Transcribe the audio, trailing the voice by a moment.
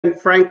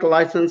Frank,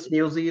 licensed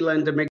New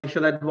Zealand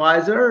immigration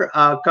advisor,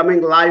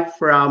 coming live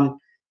from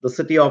the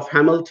city of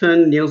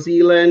Hamilton, New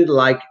Zealand,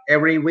 like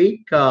every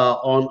week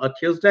on a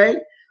Tuesday.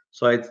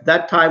 So it's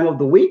that time of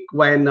the week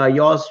when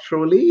yours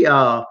truly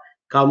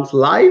comes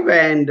live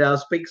and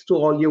speaks to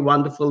all you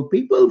wonderful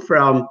people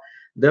from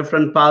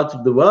different parts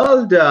of the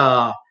world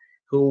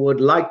who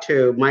would like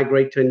to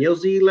migrate to New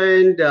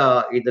Zealand,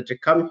 either to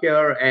come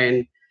here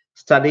and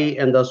study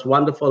in this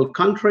wonderful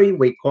country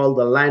we call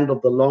the land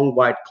of the long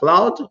white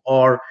cloud,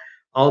 or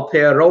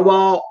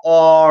Aotearoa,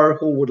 or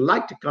who would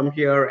like to come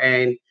here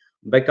and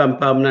become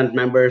permanent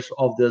members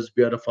of this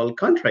beautiful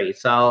country.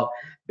 So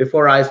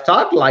before I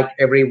start, like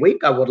every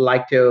week, I would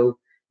like to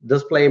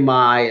display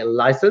my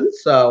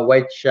license,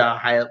 which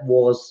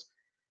was,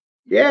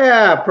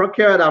 yeah,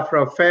 procured after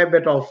a fair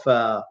bit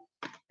of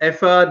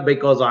effort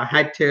because I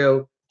had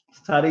to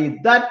study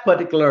that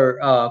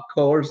particular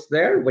course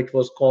there, which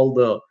was called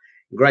the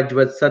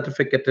Graduate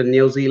Certificate in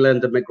New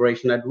Zealand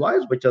Immigration Advice,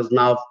 which has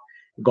now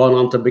gone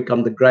on to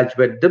become the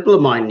Graduate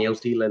Diploma in New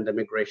Zealand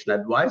Immigration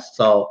Advice.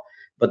 So,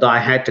 but I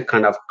had to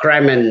kind of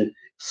cram in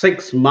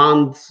 6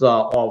 months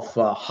of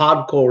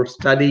hardcore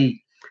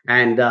study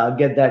and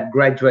get that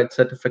graduate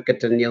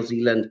certificate in New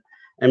Zealand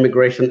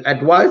immigration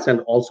advice, and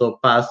also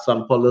pass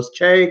some police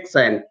checks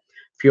and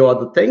few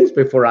other things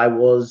before I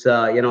was,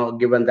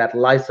 given that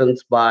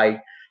license by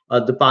a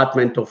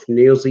department of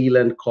New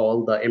Zealand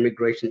called the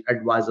Immigration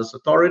Advisors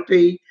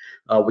Authority,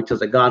 which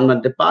is a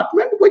government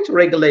department which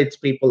regulates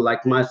people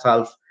like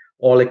myself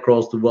all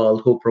across the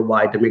world who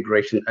provide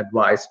immigration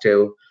advice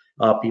to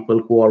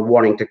people who are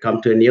wanting to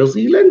come to New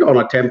Zealand on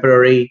a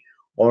temporary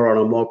or on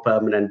a more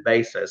permanent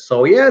basis.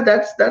 So yeah,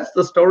 that's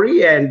the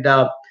story, and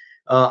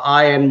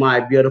I and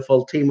my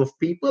beautiful team of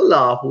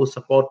people who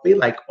support me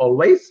like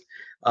always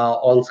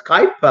on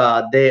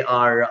Skype. They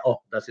are,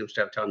 oh, that seems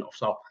to have turned off.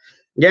 So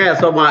yeah,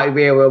 so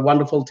we have a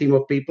wonderful team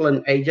of people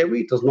in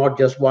AJV. It is not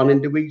just one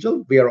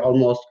individual. We are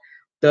almost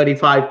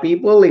 35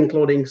 people,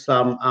 including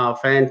some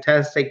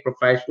fantastic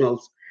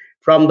professionals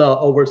from the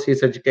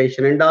overseas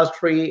education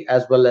industry,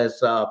 as well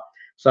as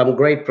some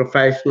great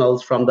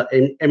professionals from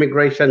the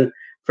immigration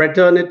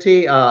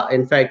fraternity.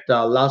 In fact,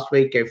 last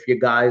week, if you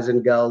guys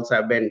and girls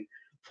have been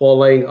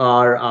following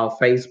our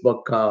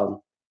Facebook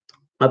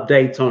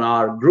updates on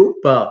our group,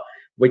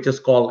 which is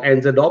called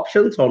NZ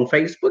Options on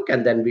Facebook.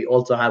 And then we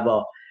also have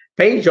a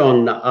page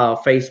on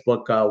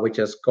Facebook, which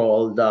is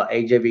called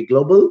AJV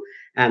Global.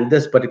 And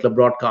this particular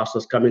broadcast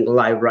is coming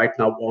live right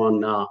now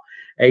on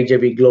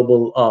AJV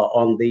Global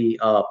on the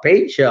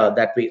page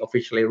that we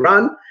officially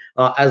run,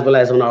 as well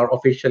as on our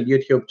official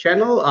YouTube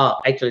channel.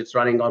 Actually, it's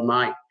running on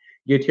my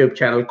YouTube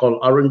channel called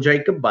Arun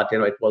Jacob, but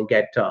it will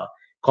get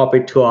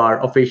copied to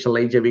our official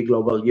AJV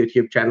Global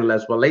YouTube channel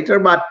as well later.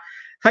 But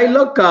hey,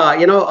 look,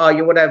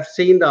 you would have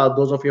seen,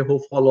 those of you who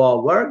follow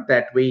our work,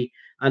 that we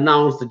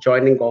announced the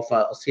joining of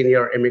a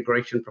senior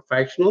immigration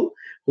professional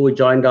who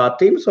joined our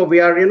team. So we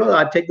are,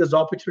 I take this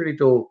opportunity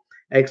to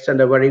extend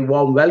a very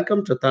warm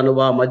welcome to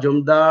Tanuva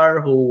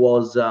Majumdar, who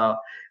was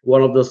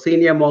one of the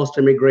senior most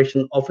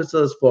immigration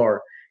officers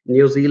for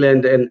New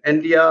Zealand and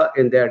India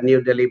in their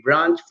New Delhi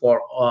branch for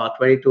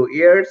 22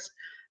 years.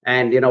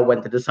 And,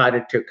 when they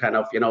decided to kind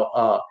of,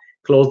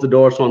 close the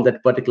doors on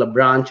that particular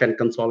branch and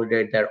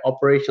consolidate their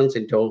operations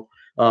into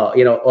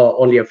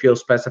only a few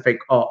specific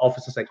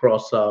offices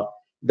across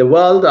the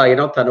world.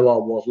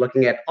 Tanuva was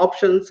looking at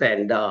options,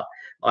 and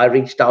I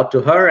reached out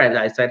to her and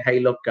I said, hey,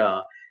 look,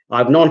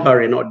 I've known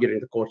her during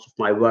the course of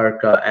my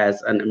work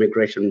as an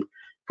immigration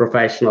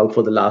professional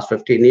for the last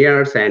 15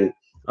 years, and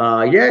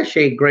yeah,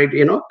 she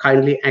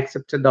kindly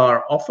accepted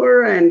our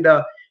offer, and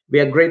we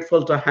are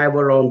grateful to have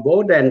her on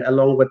board. And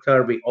along with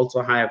her, we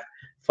also have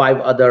 5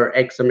 other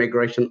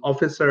ex-immigration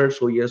officers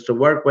who used to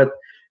work with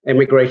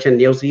Immigration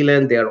New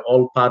Zealand. They are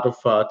all part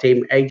of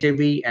Team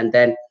AJV. And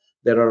then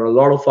there are a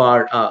lot of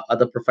our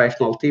other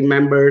professional team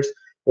members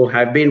who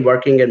have been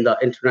working in the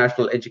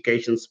international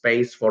education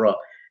space for a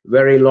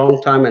very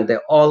long time. And they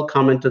all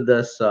come into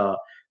this,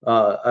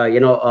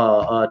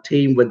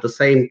 team with the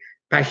same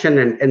passion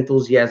and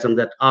enthusiasm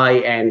that I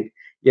and,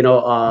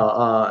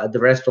 the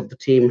rest of the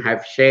team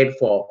have shared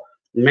for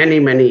many,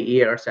 many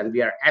years. And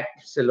we are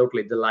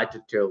absolutely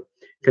delighted to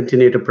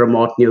continue to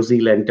promote New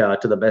Zealand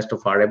to the best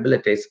of our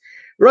abilities.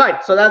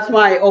 Right, so that's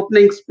my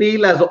opening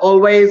spiel as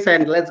always,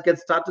 and let's get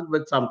started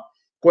with some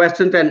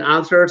questions and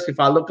answers. If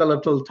I look a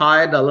little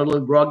tired, a little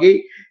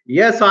groggy,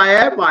 yes, I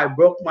am. I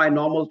broke my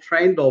normal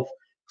trend of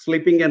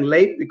sleeping in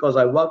late because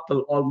I worked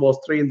till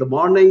almost 3 in the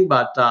morning.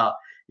 But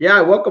yeah,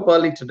 I woke up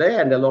early today,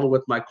 and along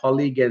with my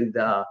colleague and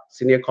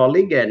senior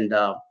colleague and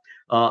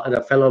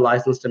a fellow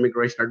licensed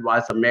immigration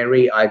advisor,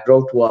 Mary, I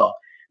drove to a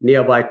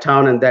nearby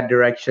town in that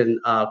direction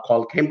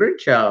called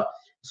Cambridge.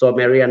 So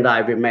Mary and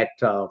I, we met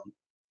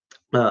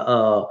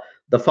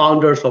the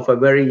founders of a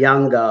very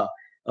young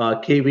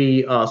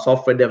Kiwi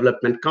software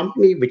development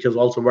company, which is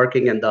also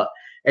working in the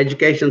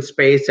education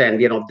space. And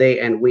they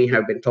and we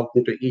have been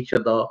talking to each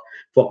other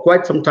for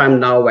quite some time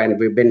now, and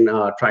we've been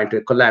trying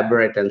to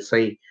collaborate and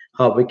see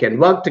how we can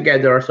work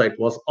together. So it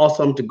was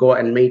awesome to go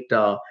and meet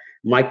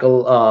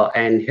Michael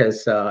and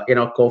his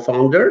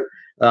co-founder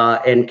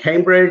in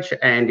Cambridge.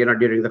 And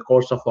during the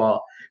course of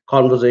our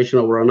conversation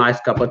over a nice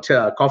cup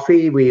of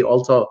coffee, we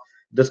also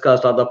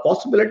discussed other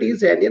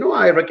possibilities. And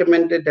I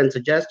recommended and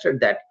suggested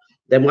that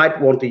they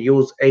might want to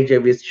use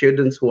AJV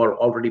students who are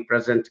already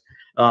present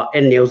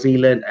in New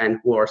Zealand and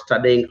who are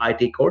studying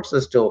IT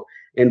courses to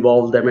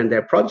involve them in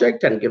their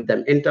project and give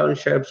them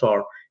internships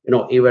or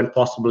even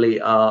possibly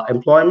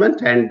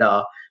employment. And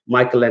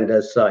Michael and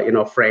his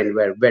friend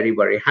were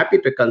very happy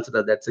to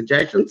consider that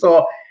suggestion.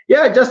 So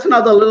yeah, just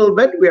another little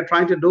bit we are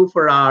trying to do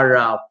for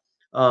our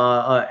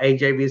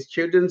AJV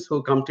students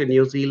who come to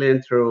New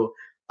Zealand through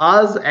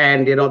us.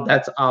 And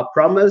that's our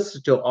promise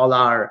to all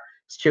our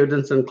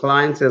students and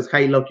clients is,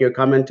 hey, look, you're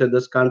coming to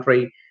this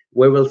country,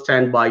 we will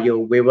stand by you,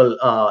 we will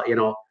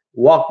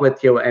walk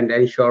with you and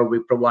ensure we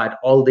provide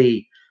all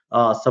the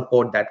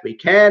support that we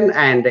can.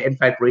 And in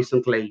fact,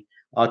 recently,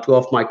 two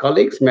of my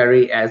colleagues,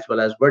 Mary as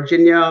well as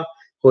Virginia,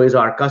 who is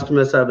our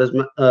customer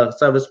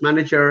service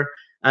manager,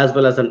 as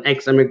well as an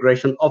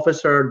ex-immigration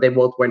officer, they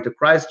both went to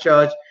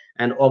Christchurch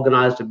and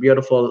organized a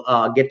beautiful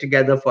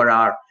get-together for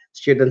our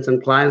students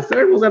and clients.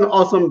 There was an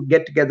awesome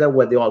get-together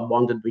where they all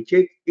bonded with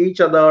each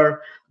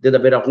other, did a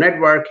bit of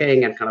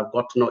networking, and kind of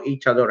got to know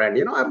each other. And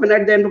I mean,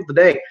 at the end of the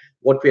day,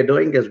 what we're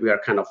doing is we are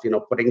kind of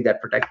putting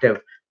that protective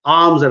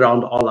arms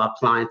around all our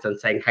clients and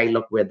saying, hey,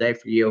 look, we're there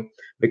for you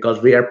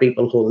because we are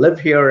people who live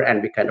here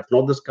and we kind of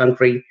know this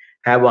country,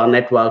 have our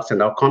networks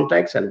and our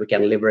contacts, and we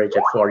can leverage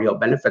it for your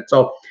benefit.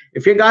 So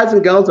if you guys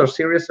and girls are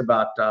serious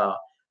about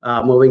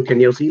moving to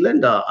New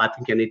Zealand, I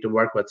think you need to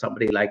work with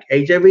somebody like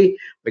AJV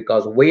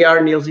because we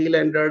are New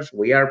Zealanders,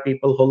 we are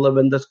people who live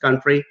in this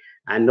country,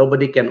 and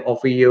nobody can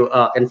offer you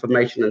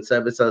information and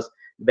services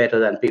better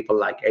than people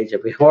like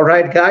AJV. All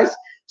right, guys.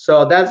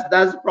 So that's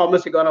the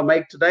promise you're going to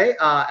make today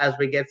as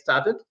we get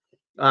started.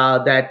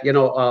 That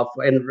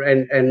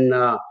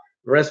in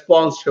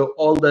response to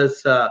all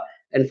this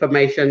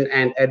information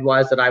and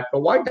advice that I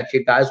provide, that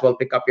you guys will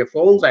pick up your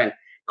phones and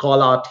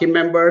call our team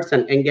members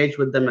and engage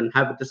with them and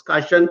have a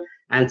discussion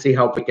and see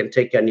how we can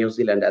take your New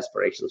Zealand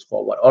aspirations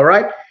forward. All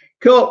right,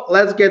 cool.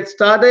 Let's get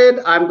started.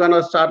 I'm going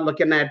to start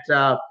looking at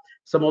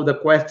some of the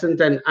questions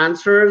and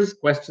answers.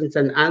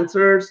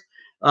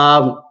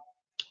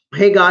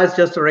 Hey guys,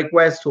 just a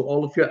request to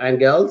all of you and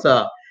girls,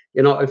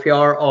 if you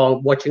are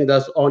watching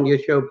this on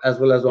YouTube as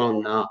well as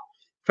on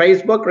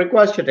Facebook,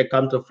 request you to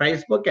come to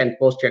Facebook and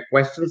post your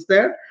questions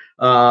there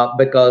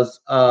because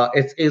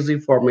it's easy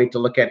for me to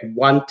look at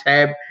one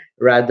tab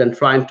rather than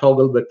try and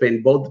toggle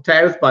between both the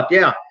tabs. But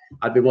yeah,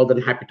 I'll be more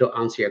than happy to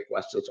answer your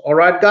questions. All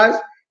right, guys,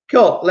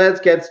 cool.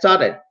 Let's get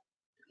started.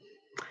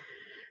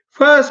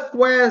 First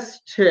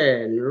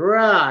question,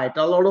 right?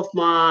 A lot of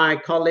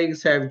my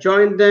colleagues have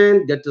joined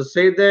in. Good to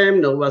see them.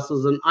 Nova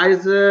Susan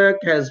Isaac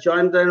has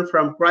joined in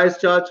from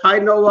Christchurch. Hi,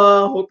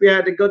 Nova. Hope you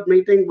had a good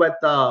meeting with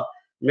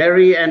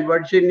Mary and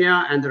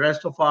Virginia and the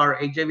rest of our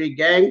AJV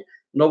gang.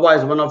 Nova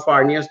is one of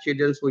our new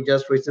students who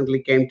just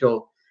recently came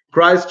to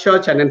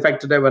Christchurch. And in fact,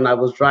 today when I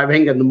was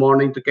driving in the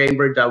morning to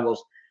Cambridge, I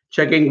was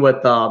checking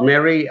with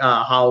Mary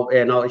how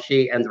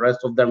she and the rest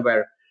of them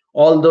were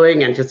all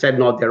doing, and she said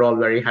no, they're all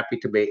very happy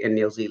to be in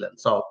New Zealand.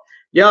 So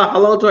yeah,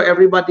 hello to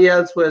everybody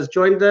else who has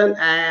joined in.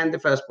 And the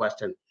first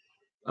question,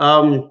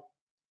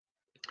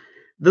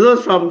 this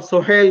is from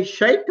Sohail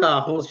Sheikh,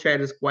 who shared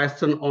his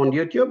question on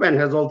YouTube and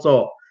has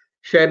also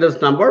shared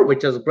his number,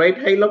 which is great.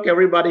 Hey, look,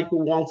 everybody who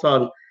wants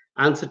an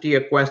answer to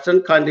your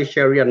question, kindly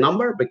share your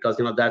number because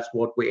that's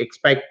what we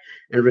expect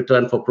in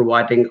return for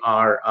providing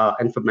our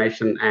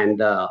information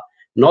and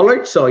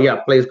knowledge. So yeah,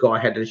 please go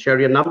ahead and share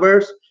your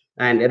numbers.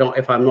 And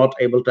if I'm not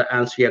able to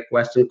answer your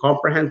question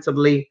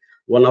comprehensively,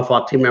 one of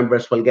our team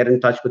members will get in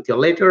touch with you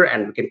later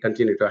and we can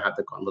continue to have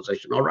the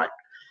conversation. All right,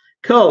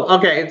 cool.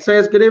 Okay, it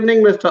says, good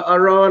evening, Mr.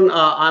 Aaron.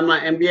 I'm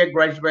an MBA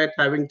graduate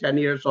having 10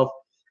 years of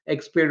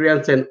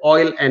experience in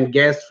oil and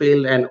gas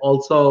field and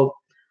also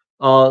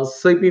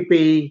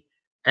CPP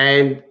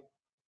and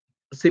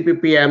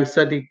CPPM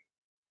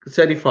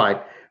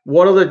certified.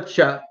 What are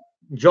the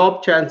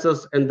job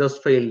chances in this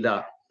field?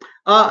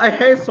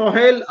 Hey,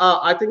 Sohail,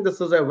 I think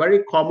this is a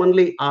very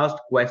commonly asked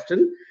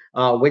question,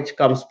 which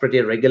comes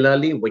pretty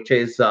regularly, which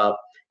is, a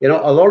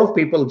lot of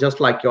people just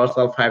like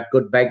yourself have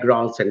good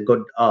backgrounds and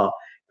good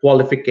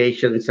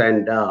qualifications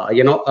and,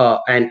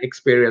 and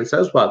experience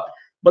as well.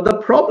 But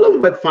the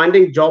problem with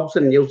finding jobs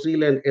in New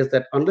Zealand is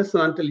that unless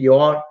and until you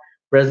are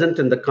present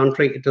in the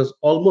country, it is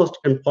almost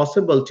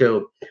impossible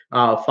to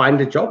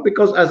find a job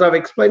because as I've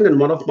explained in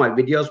one of my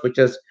videos, which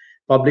is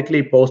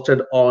publicly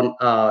posted on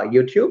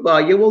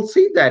YouTube, you will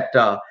see that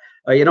a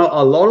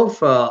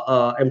lot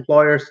of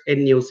employers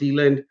in New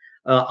Zealand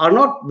are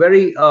not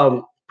very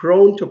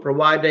prone to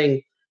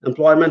providing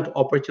employment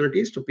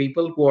opportunities to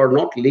people who are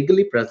not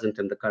legally present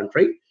in the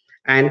country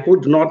and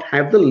who do not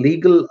have the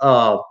legal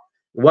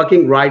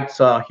working rights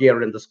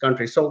here in this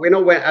country. So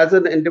as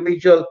an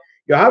individual,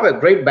 you have a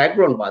great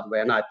background, by the way,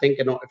 and I think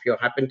if you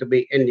happen to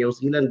be in New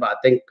Zealand, but I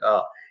think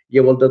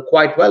you will do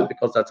quite well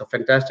because that's a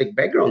fantastic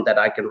background that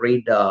I can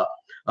read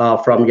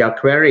from your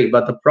query.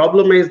 But the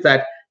problem is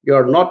that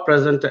you're not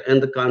present in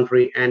the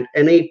country, and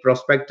any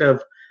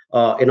prospective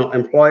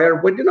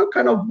employer would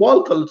kind of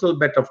balk a little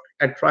bit of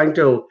at trying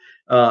to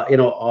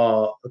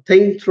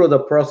think through the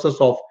process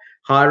of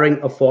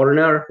hiring a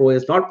foreigner who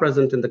is not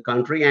present in the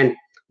country. And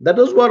that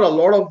is what a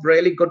lot of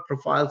really good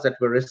profiles that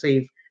we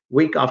receive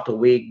week after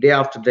week, day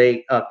after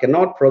day,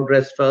 cannot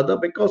progress further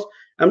because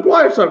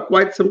employers are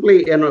quite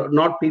simply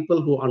not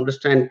people who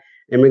understand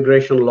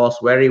immigration laws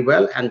very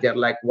well, and they're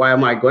like, why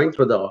am I going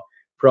through the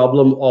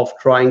problem of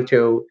trying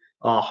to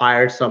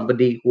hire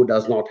somebody who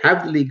does not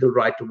have the legal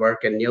right to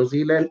work in New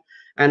Zealand?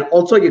 And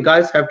also, you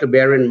guys have to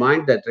bear in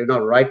mind that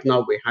right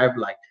now we have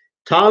like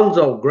tons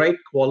of great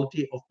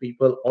quality of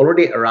people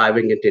already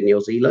arriving into New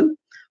Zealand.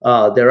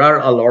 There are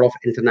a lot of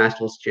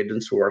international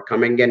students who are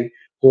coming in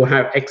who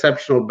have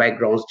exceptional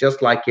backgrounds,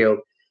 just like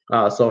you,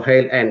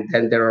 Sohail. And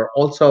then there are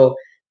also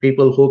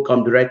people who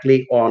come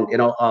directly on,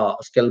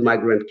 skilled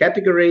migrant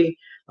category.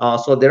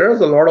 So there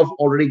is a lot of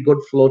already good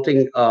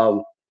floating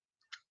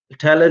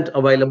talent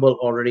available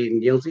already in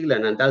New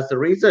Zealand, and that's the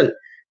reason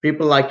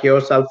people like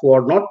yourself who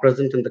are not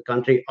present in the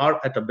country are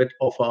at a bit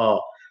of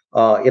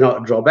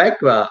a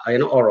drawback,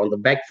 or on the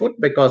back foot,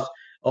 because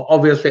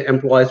obviously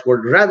employers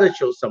would rather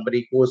choose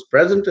somebody who is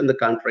present in the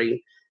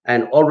country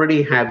and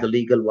already have the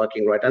legal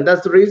working right. And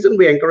that's the reason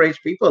we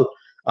encourage people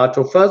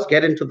to first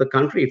get into the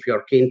country if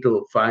you're keen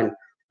to find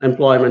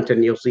employment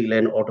in New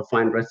Zealand or to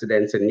find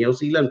residence in New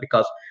Zealand,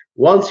 because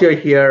once you're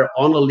here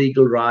on a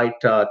legal right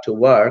to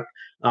work,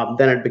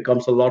 then it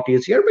becomes a lot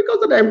easier, because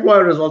the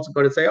employer is also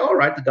going to say, all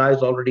right, the guy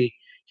is already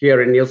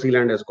here in New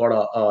Zealand, has got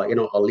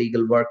a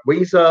legal work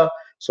visa,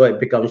 so it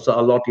becomes a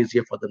lot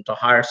easier for them to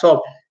hire.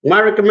 So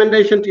my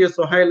recommendation to you,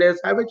 Sohail,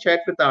 is have a chat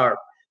with our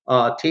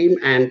team.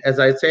 And as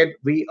I said,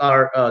 we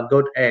are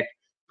good at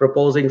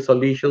proposing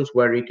solutions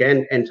where you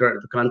can enter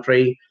the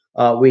country.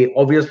 We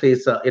obviously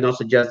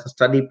suggest a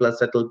study plus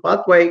settled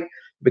pathway,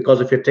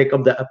 because if you take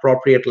up the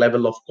appropriate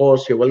level of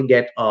course, you will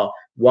get a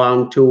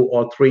 1, 2,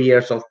 or 3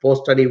 years of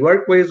post-study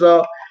work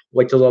visa,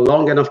 which is a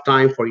long enough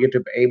time for you to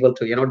be able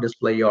to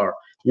display your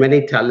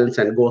many talents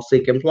and go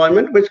seek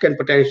employment, which can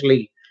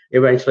potentially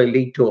eventually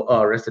lead to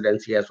a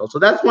residency as well. So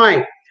that's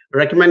my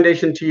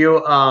recommendation to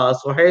you,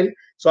 Sohail.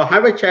 So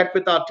have a chat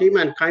with our team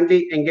and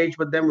kindly engage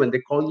with them when they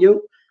call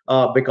you,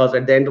 because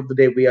at the end of the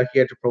day, we are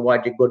here to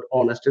provide you good,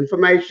 honest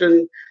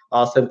information,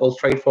 simple,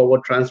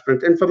 straightforward,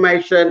 transparent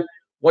information.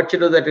 What you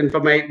do that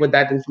information with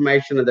that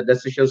information and the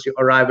decisions you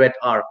arrive at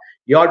are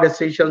your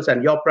decisions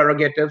and your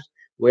prerogatives.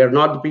 We are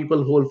not the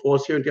people who will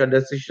force you into your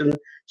decision.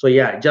 So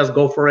yeah, just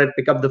go for it.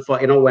 Pick up the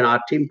phone. When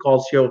our team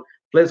calls you,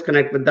 please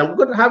connect with them. We're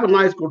going to have a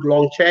nice, good,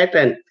 long chat,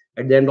 and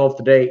at the end of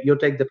the day, you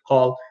take that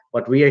call.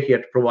 But we are here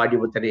to provide you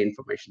with any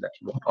information that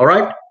you want. All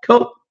right,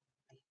 cool.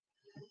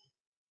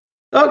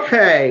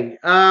 Okay,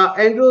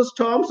 Andrews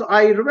Toms,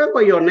 I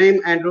remember your name,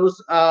 Andrews.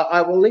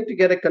 I will need to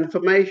get a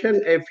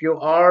confirmation if you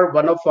are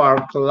one of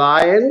our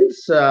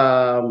clients.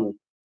 I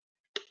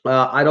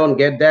don't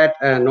get that,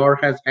 nor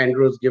has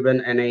Andrews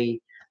given any,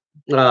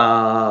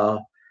 uh,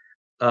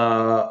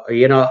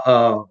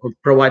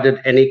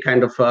 provided any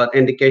kind of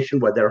indication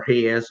whether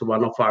he is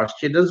one of our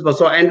students. But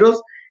so,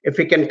 Andrews, if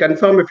you can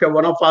confirm if you're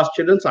one of our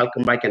students, I'll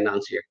come back and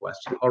answer your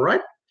question. All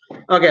right?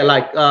 Okay,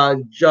 like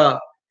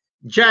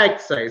Jack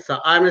says,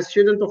 I'm a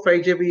student of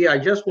AJB. I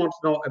just want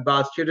to know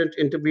about student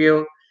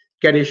interview.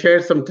 Can you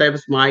share some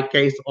tips? My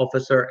case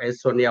officer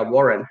is Sonia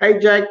Warren. Hey,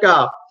 Jack,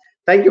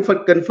 thank you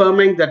for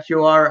confirming that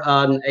you are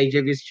an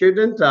AJB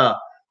student.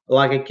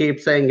 Like I keep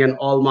saying in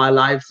all my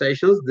live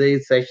sessions,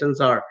 these sessions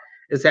are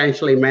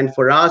essentially meant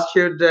for our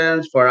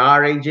students, for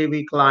our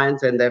AJB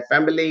clients and their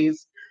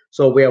families.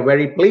 So we are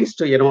very pleased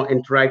to,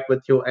 interact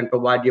with you and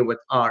provide you with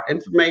our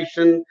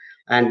information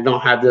and now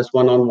have this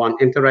one-on-one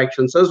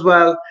interactions as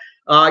well.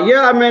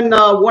 Yeah, I mean,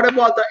 what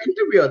about the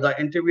interview? The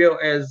interview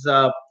is,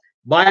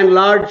 by and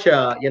large,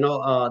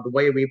 the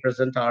way we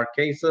present our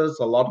cases.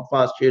 A lot of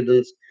our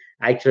students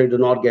actually do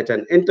not get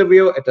an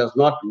interview. It is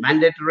not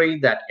mandatory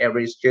that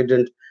every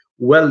student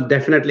will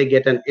definitely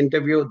get an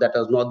interview. That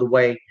is not the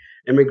way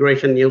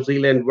Immigration New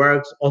Zealand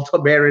works. Also,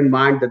 bear in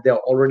mind that they're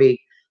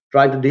already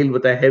trying to deal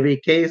with a heavy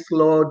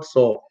caseload.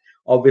 So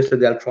obviously,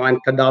 they'll try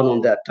and cut down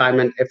on their time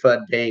and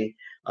effort being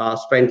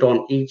spent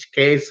on each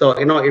case. So,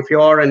 if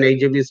you're an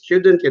AGV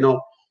student,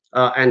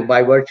 and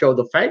by virtue of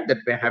the fact that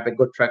we have a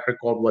good track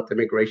record with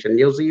Immigration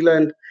New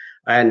Zealand,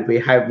 and we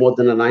have more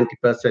than a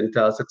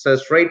 90%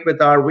 success rate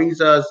with our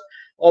visas,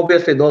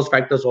 obviously those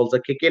factors also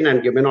kick in,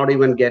 and you may not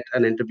even get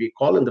an interview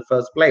call in the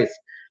first place.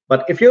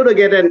 But if you were to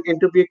get an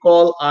interview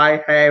call,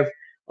 I have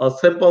a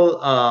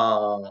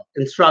simple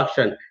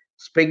instruction: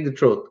 speak the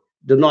truth,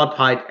 do not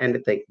hide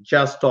anything,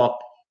 just talk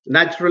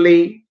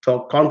naturally,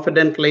 talk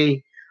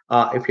confidently.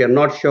 If you're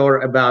not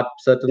sure about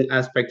certain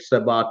aspects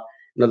about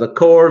the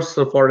course,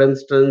 so for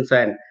instance,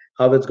 and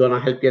how it's going to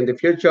help you in the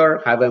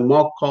future, have a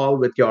mock call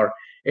with your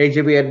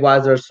AGB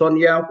advisor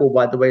Sonia, who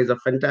by the way is a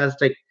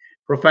fantastic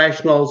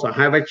professional. So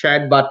have a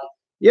chat. But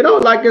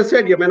like I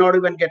said, you may not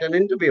even get an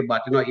interview.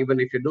 But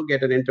even if you do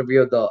get an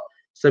interview, the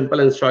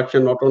simple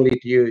instruction not only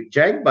to you,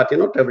 Jack, but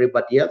to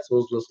everybody else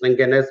who's listening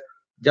in is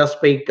just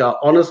speak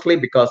honestly,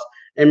 because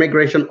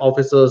immigration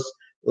officers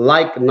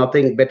like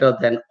nothing better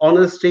than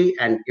honesty.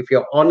 And if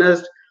you're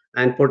honest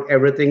and put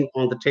everything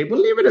on the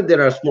table, even if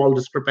there are small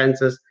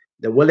discrepancies,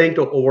 they're willing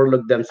to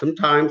overlook them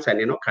sometimes,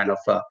 and kind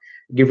of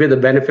give you the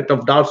benefit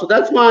of doubt. So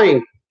that's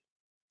my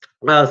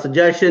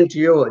suggestion to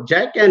you,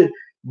 Jack. And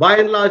by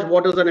and large,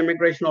 what is an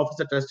immigration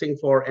officer testing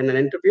for in an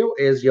interview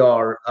is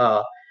your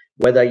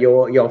whether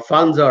your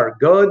funds are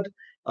good,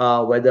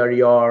 whether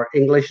your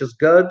English is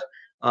good,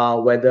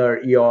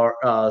 whether your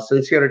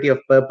sincerity of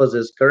purpose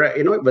is correct.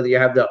 Whether you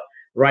have the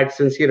right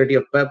sincerity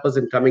of purpose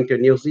in coming to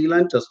New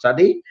Zealand to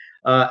study.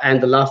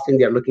 And the last thing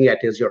they're looking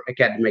at is your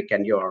academic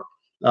and your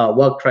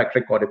work track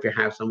record, if you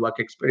have some work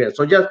experience.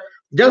 So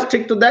just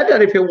stick to that.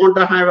 And if you want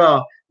to have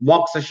a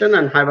mock session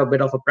and have a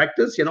bit of a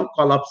practice,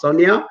 call up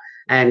Sonia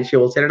and she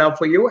will set it up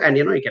for you. And,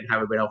 you can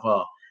have a bit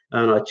of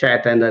a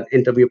chat and an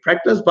interview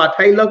practice. But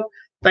hey, look,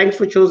 thanks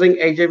for choosing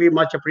AJV.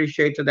 Much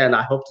appreciated. And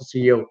I hope to see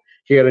you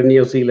here in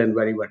New Zealand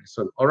very, very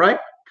soon. All right,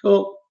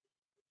 cool.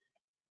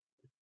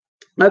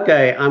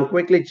 Okay, I'm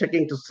quickly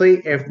checking to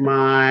see if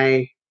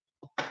my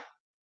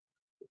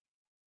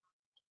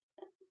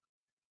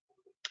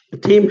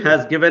team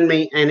has given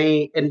me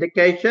any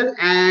indication.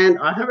 And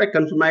I have a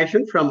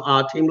confirmation from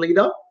our team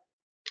leader,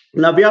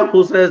 Navya,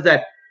 who says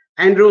that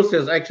Andrews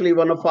is actually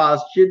one of our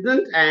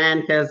students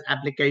and his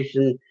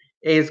application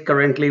is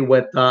currently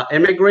with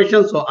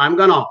immigration. So I'm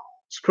going to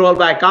scroll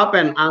back up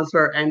and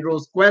answer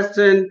Andrew's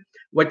question,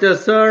 which is,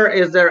 sir,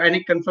 is there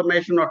any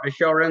confirmation or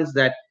assurance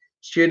that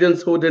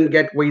students who didn't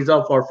get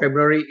visa for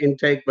February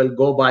intake will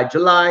go by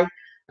July,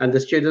 and the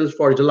students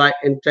for July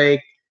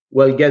intake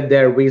will get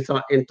their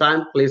visa in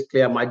time? Please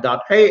clear my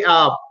doubt. Hey,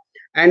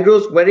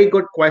 Andrews, very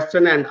good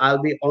question. And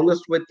I'll be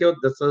honest with you,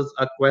 this is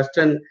a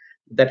question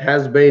that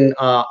has been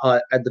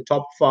at the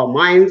top of our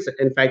minds.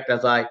 In fact,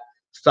 as I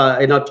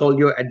told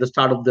you at the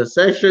start of the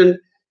session,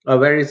 a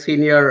very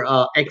senior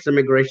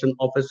ex-immigration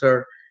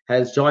officer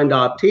has joined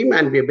our team,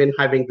 and we've been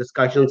having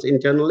discussions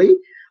internally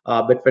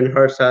between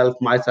herself,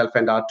 myself,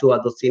 and our two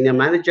other senior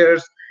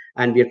managers,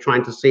 and we're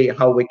trying to see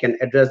how we can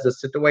address the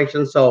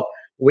situation. So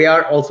we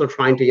are also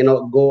trying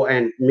to go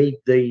and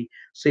meet the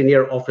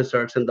senior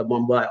officers in the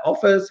Mumbai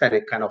office, and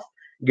it kind of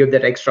give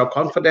that extra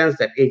confidence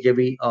that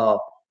AJV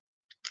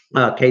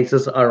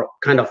cases are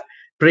kind of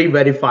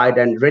pre-verified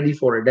and ready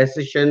for a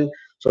decision.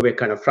 So we're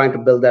kind of trying to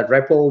build that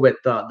rapport with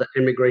the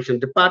immigration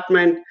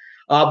department.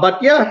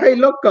 But yeah, hey,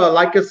 look,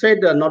 like I said,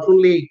 not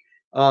only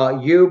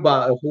you,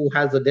 but who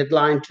has a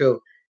deadline to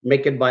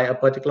make it by a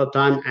particular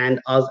time, and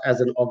us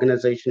as an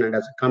organization and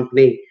as a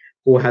company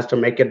who has to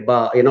make it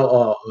by,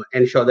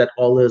 ensure that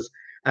all his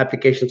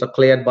applications are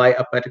cleared by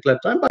a particular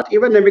time. But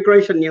even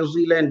Immigration New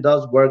Zealand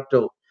does work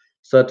to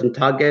certain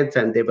targets,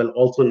 and they will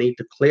also need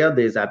to clear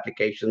these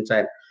applications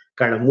and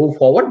kind of move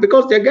forward,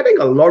 because they're getting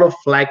a lot of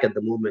flack at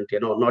the moment,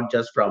 not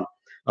just from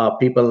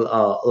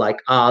people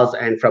like us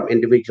and from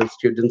individual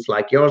students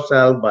like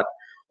yourself, but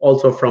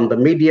also from the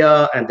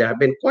media. And there have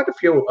been quite a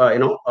few,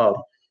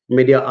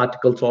 media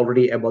articles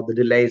already about the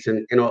delays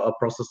in,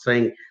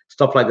 processing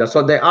stuff like that.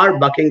 So they are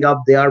bucking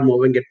up, they are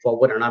moving it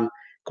forward. And I'm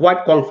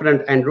quite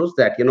confident, Andrews,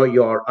 that,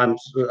 I'm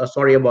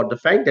sorry about the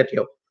fact that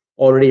you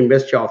already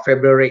missed your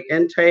February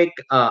intake,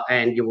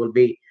 and you will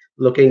be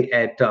looking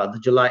at the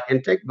July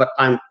intake, but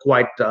I'm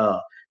quite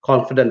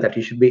confident that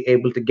you should be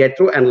able to get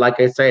through. And like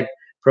I said,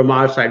 from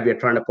our side, we are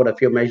trying to put a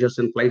few measures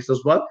in place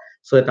as well,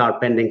 so that our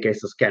pending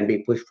cases can be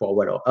pushed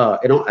forward,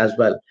 as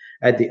well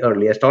at the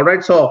earliest. All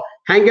right, so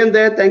hang in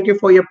there. Thank you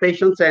for your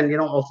patience, and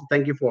also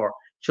thank you for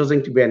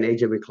choosing to be an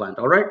AJB client.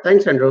 All right,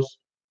 thanks, Andrews.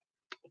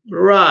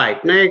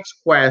 Right, next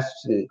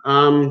question.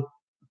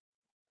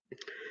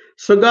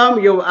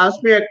 Sugam, you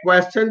asked me a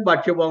question,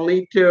 but you will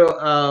need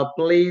to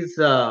please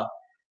share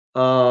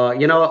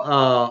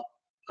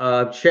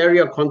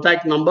your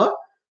contact number,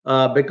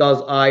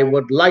 because I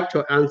would like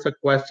to answer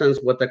questions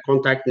with the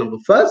contact number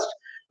first,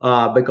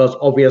 because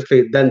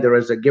obviously then there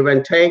is a give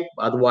and take.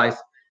 Otherwise,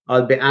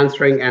 I'll be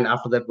answering, and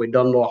after that, we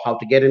don't know how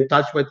to get in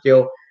touch with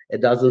you. It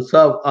doesn't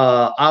serve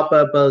our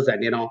purpose, and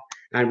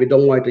we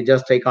don't want to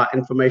just take our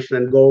information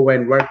and go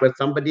and work with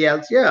somebody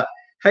else. Yeah.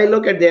 Hey,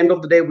 look, at the end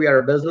of the day, we are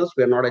a business.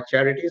 We are not a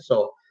charity.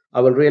 So I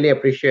would really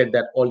appreciate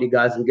that all you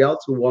guys and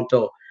girls who want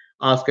to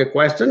ask a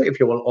question, if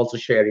you will also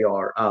share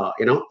your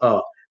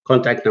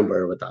contact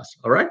number with us.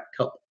 All right,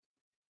 cool.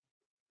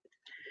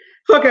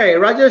 Okay,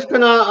 Rajesh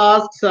Khanna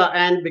asks,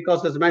 and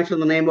because he's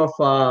mentioned the name of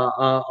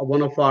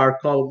one of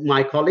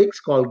my colleagues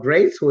called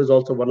Grace, who is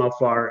also one of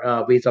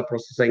our visa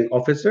processing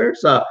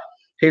officers.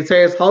 He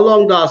says, how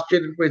long does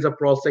student visa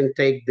processing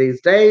take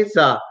these days?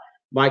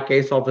 My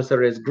case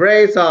officer is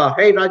Grace.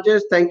 Hey,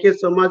 Rajesh, thank you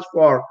so much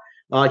for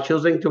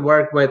choosing to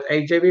work with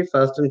AJV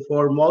first and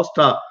foremost.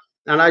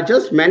 And I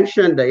just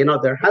mentioned,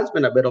 there has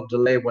been a bit of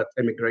delay with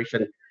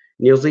Immigration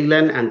New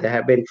Zealand, and they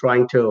have been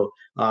trying to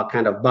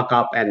kind of buck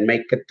up and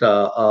make it,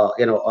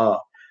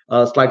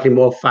 a slightly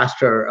more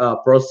faster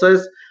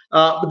process.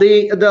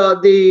 The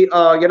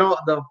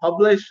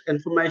published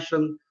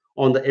information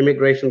on the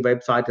immigration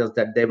website is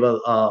that they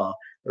will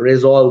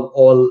resolve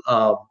all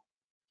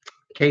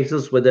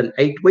cases within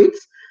 8 weeks.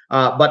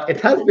 But it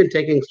has been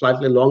taking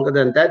slightly longer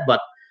than that. But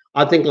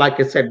I think, like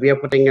I said, we are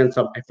putting in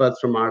some efforts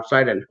from our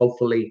side, and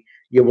hopefully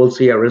you will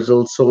see a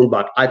result soon.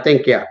 But I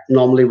think, yeah,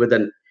 normally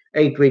within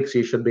 8 weeks,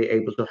 you should be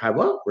able to have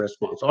a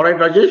response. All right,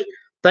 Rajesh,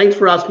 thanks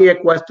for asking a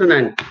question,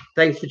 and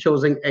thanks for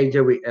choosing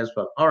AJV as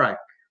well. All right.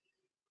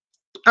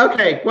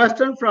 Okay,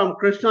 question from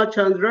Krishna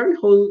Chandran,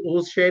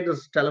 who shared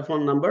his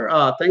telephone number.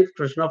 Thanks,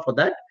 Krishna, for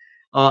that.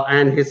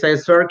 And he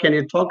says, "Sir, can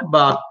you talk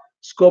about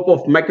scope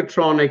of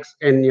mechatronics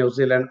in New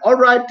Zealand?" All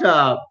right,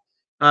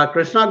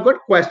 Krishna, good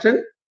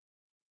question.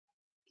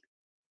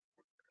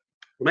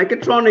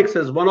 Mechatronics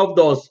is one of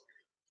those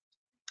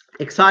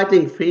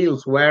exciting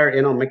fields where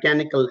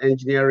mechanical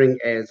engineering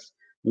is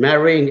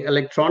marrying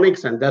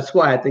electronics, and that's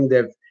why I think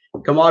they've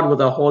come out with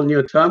a whole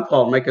new term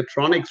called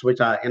mechatronics, which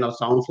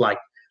sounds like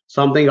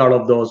something out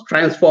of those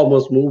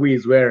Transformers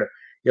movies where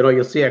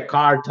you see a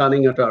car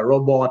turning into a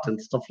robot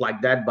and stuff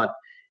like that. But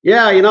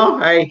yeah,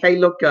 hey,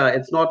 look,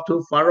 it's not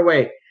too far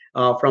away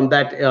from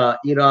that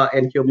era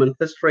in human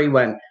history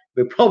when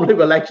we probably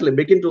will actually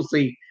begin to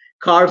see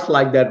cars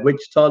like that,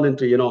 which turn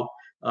into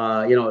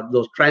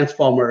those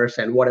transformers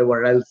and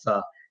whatever else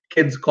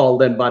kids call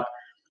them. But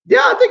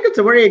yeah, I think it's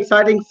a very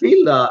exciting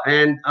field,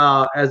 and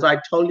as I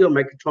told you,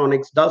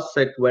 mechatronics does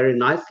sit very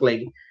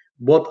nicely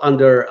both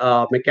under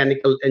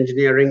mechanical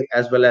engineering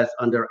as well as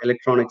under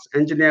electronics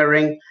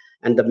engineering,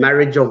 and the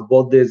marriage of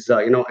both these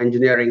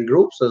engineering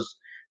groups has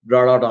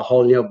brought out a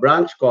whole new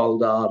branch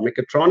called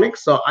mechatronics.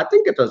 So I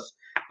think it is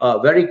a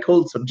very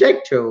cool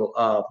subject to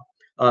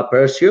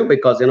pursue,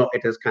 because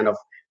it is kind of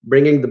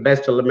bringing the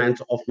best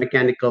elements of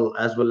mechanical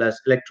as well as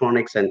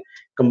electronics and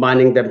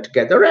combining them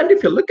together. And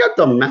if you look at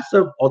the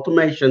massive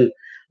automation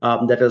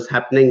that is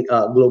happening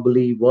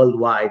globally,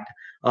 worldwide,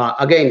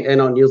 again,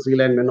 New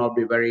Zealand may not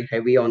be very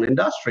heavy on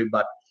industry,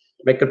 but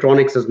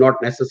mechatronics is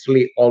not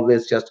necessarily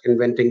always just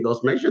inventing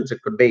those machines.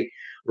 It could be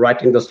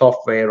writing the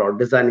software or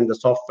designing the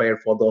software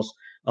for those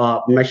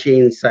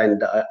machines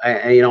and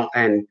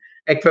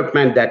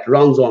equipment that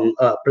runs on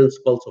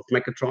principles of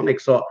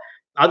mechatronics. So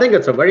I think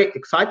it's a very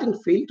exciting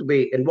field to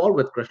be involved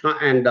with, Krishna.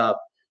 And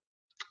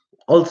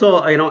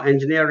also,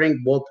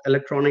 engineering, both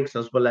electronics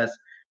as well as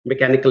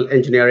mechanical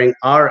engineering,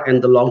 are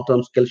in the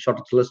long-term skill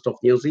shortage list of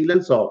New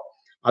Zealand. So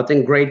I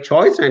think great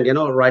choice. And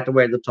right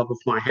away at the top of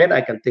my head, I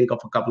can think of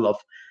a couple of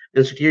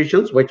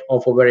institutions which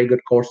offer very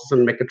good courses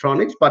in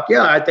mechatronics. But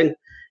yeah, I think,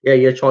 yeah,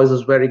 your choice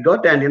is very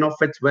good, and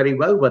fits very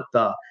well with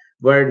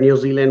where New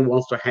Zealand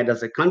wants to head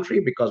as a country,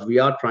 because we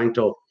are trying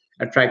to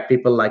attract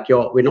people like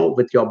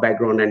with your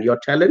background and your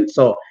talent.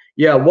 So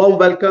yeah, warm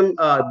welcome.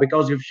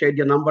 Because you've shared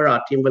your number,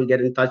 our team will get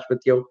in touch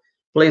with you.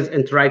 Please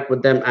interact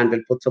with them, and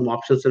we'll put some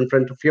options in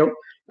front of you,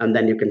 and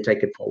then you can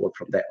take it forward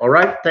from there. All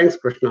right. Thanks,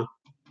 Krishna.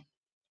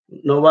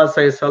 Nova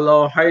says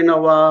hello. Hi,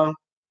 Nova.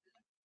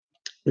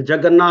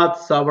 Jagannath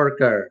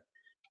Savarkar.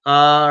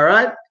 All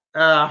right.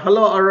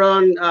 Hello,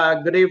 Arun.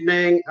 Good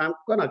evening. I'm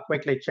gonna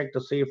quickly check to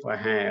see if I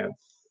have.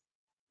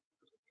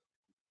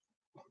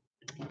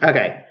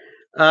 Okay.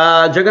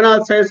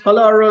 Jagannath says,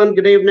 hello, Arun.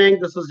 Good evening.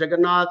 This is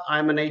Jagannath.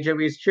 I'm an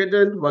AJV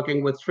student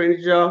working with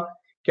Srinija.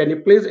 Can you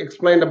please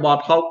explain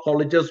about how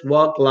colleges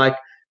work, like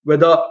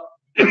whether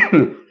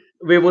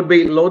we would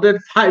be loaded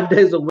 5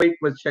 days a week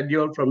with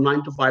schedule from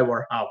 9 to 5,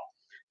 or how?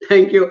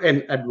 Thank you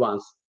in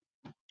advance.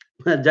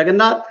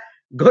 Jagannath,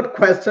 good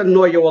question.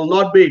 No, you will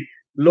not be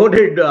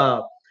loaded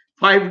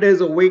 5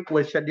 days a week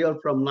with schedule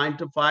from 9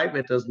 to 5.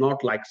 It is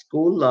not like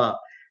school.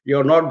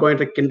 You're not going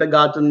to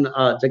kindergarten,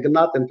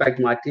 Jagannath. In fact,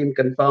 my team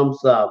confirms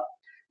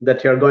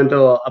that you have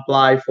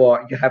applied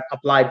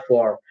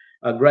for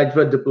a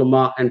graduate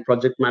diploma in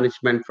project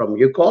management from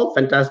UCall.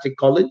 Fantastic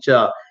college,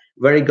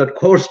 very good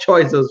course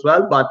choice as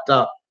well. But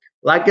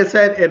like I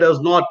said, it is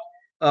not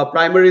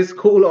primary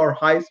school or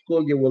high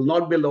school. You will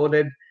not be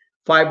loaded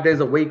 5 days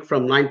a week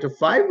from 9 to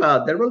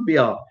 5. There will be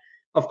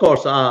of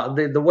course,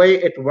 the way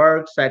it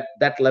works at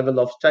that level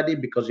of study,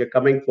 because you're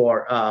coming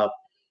for a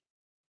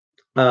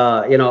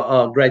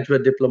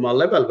graduate diploma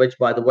level, which,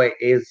 by the way,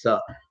 is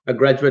a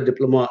graduate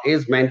diploma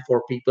is meant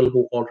for people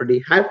who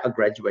already have a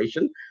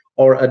graduation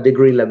or a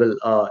degree level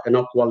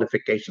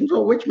qualification.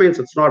 So which means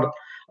it's not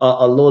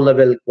a low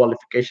level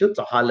qualification, it's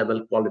a high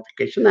level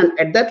qualification. And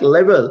at that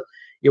level,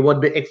 you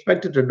would be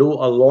expected to do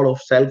a lot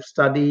of self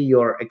study.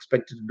 You're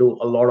expected to do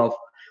a lot of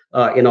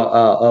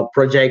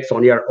projects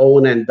on your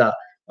own, and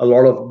a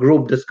lot of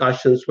group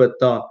discussions with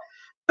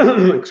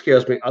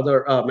excuse me,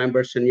 other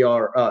members in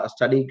your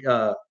study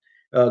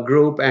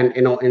group, and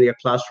in your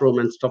classroom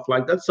and stuff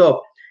like that.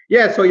 So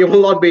yeah, so you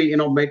will not be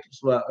made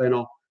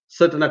to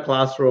sit in a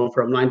classroom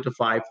from 9 to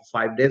 5 for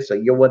 5 days. So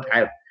you would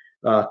have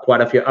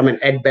quite a few. I mean,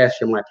 at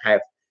best you might have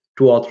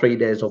 2 or 3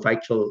 days of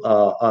actual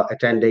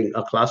attending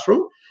a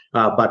classroom.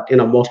 But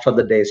most of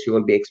the days you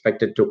will be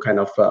expected to kind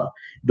of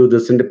do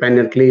this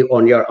independently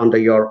under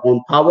your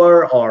own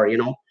power, or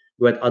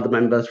with other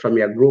members from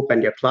your group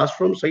and your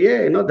classroom. So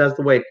yeah, that's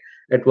the way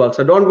it works.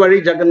 So don't worry,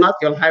 Jagannath,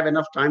 you'll have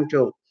enough time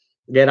to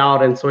get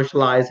out and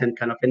socialize and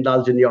kind of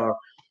indulge in your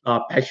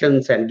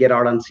passions and get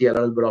out and see a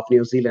little bit of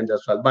New Zealand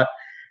as well. But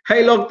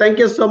hey, look, thank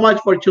you so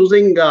much for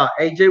choosing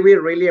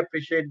AJV. Really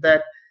appreciate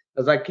that.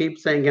 as I keep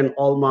saying in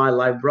all my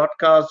live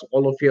broadcasts,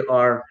 all of you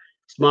are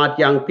smart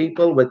young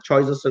people with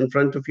choices in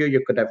front of you.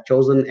 You could have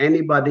chosen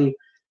anybody,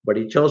 but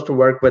you chose to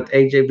work with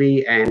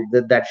AJB, and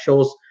that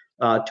shows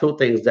two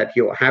things: that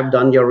you have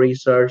done your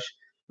research,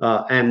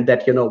 and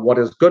that you know what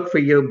is good for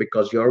you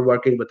because you're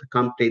working with a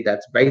company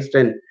that's based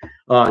in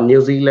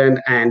New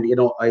Zealand, and you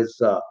know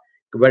is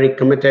very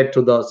committed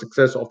to the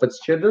success of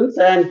its students.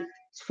 And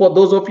for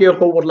those of you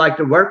who would like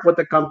to work with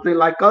a company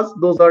like us,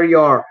 those are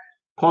your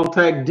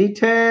contact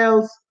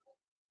details.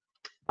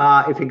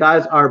 If you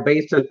guys are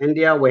based in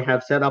India, we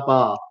have set up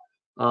a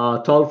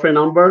toll-free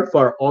number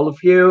for all of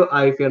you.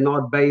 If you're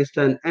not based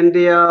in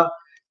India,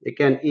 you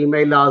can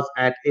email us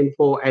at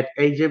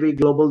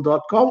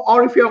info@ajvglobal.com.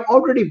 Or if you're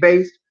already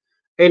based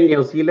in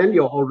New Zealand,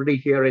 you're already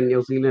here in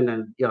New Zealand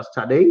and you're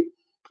studying,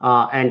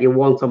 and you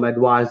want some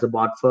advice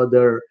about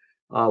further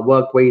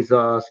work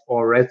visas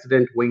or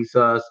resident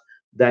visas,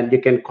 then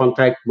you can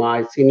contact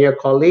my senior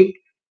colleague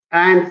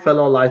and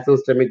fellow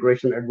licensed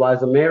immigration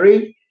advisor,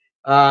 Mary,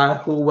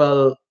 who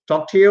will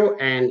talk to you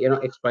and you know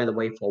explain the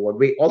way forward.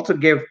 We also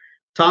give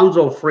tons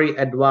of free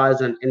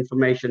advice and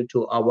information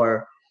to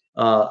our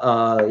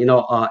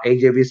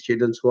AJV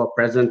students who are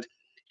present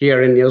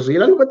here in New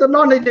Zealand. With the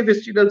non-AJV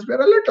students, we're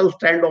a little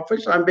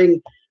standoffish. I'm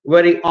being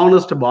very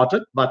honest about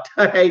it. But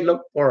hey,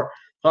 look, for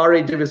our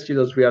AJV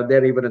students, we are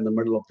there even in the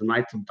middle of the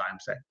night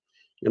sometimes, and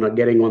you know,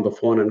 getting on the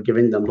phone and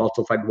giving them lots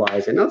of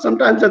advice. You know,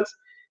 sometimes it's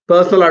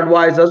personal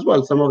advice as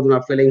well. Some of them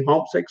are feeling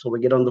homesick, so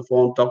we get on the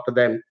phone, talk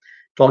them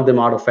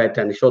out of it,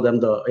 and show them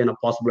the you know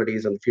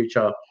possibilities in the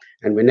future,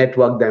 and we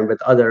network them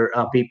with other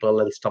people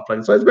and stuff like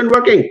that. So it's been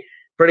working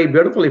pretty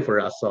beautifully for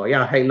us. So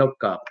yeah, hey, look,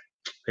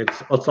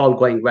 it's all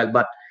going well.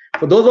 But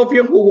for those of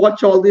you who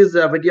watch all these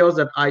videos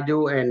that I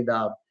do, and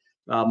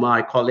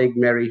my colleague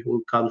Mary,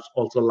 who comes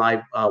also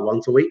live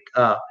once a week,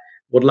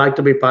 would like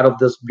to be part of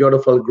this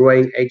beautiful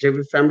growing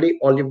HIV family,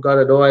 all you've got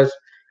to do is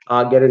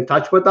get in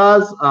touch with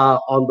us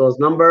on those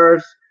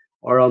numbers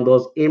or on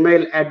those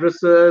email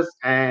addresses,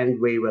 and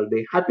we will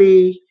be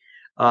happy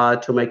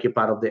to make you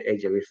part of the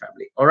HIV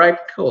family. All right,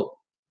 cool.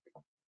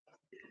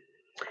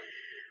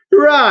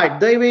 Right,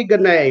 Devi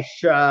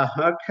Ganesh.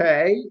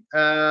 Okay.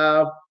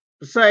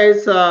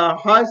 Says,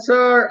 hi,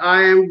 sir.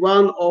 I am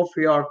one of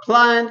your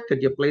client.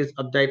 Could you please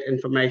update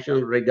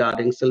information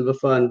regarding Silver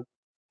Fund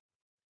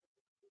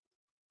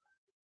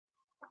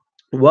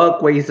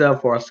work visa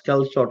for a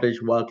skill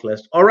shortage work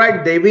list? All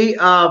right, Devi.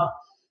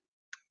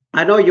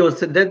 I know you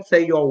did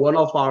say you're one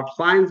of our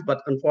clients,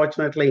 but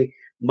unfortunately,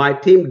 my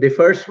team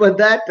differs with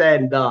that.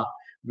 And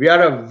we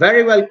are a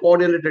very well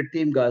coordinated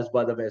team, guys,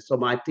 by the way. So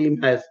my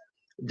team has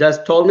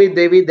just told me,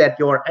 Devi, that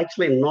you're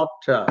actually not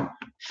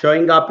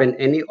showing up in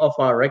any of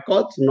our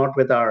records, not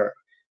with our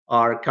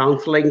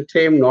counseling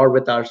team, nor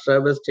with our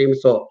service team.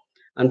 So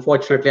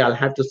unfortunately, I'll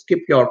have to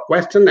skip your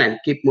question and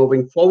keep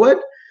moving forward.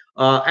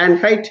 And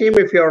hey, team,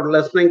 if you're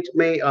listening to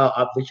me,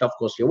 which of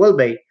course you will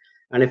be,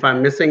 and if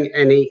I'm missing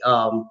any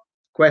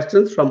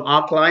questions from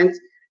our clients,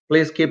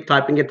 please keep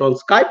typing it on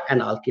Skype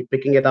and I'll keep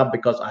picking it up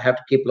because I have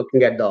to keep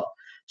looking at the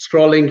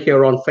scrolling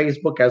here on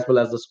Facebook as well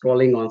as the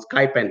scrolling on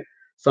Skype. And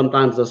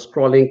sometimes the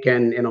scrolling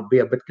can, you know, be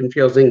a bit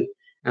confusing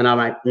and I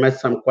might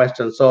miss some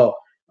questions. So,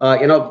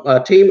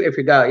 team, if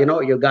you got,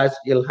 you guys,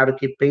 you'll have to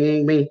keep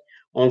pinging me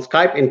on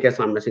Skype in case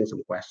I'm missing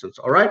some questions.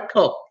 All right,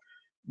 cool.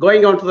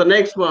 Going on to the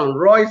next one,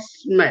 Roy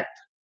Smith.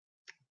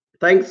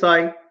 Thanks,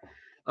 Sai.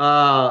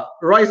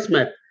 Roy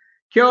Smith.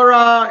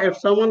 Kiora, if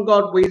someone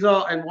got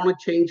visa and want to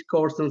change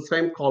course in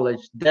same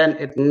college, then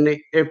it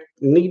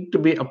need to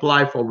be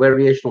applied for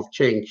variation of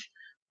change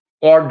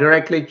or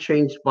directly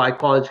changed by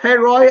college. Hey,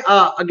 Roy,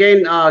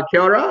 again,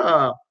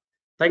 Kiora,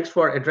 thanks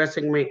for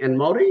addressing me in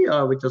Maori,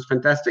 which is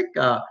fantastic.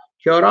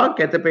 Kiora,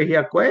 ketepe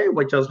hiakwe,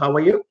 which is how are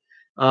you?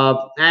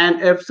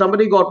 And if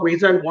somebody got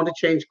visa and want to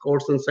change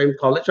course in same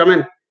college, I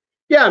mean,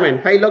 yeah, I mean,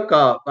 hey, look,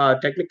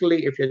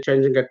 technically, if you're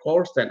changing a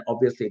course, then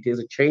obviously it is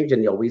a change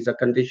in your visa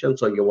condition.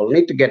 So you will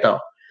need to get a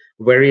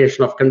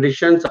variation of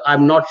conditions.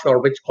 I'm not sure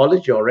which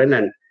college you're in,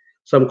 and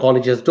some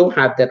colleges do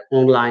have that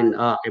online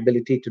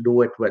ability to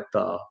do it with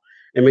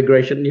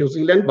Immigration New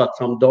Zealand, but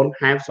some don't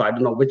have. So I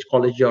don't know which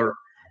college you're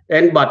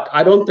in, but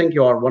I don't think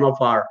you're one of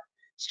our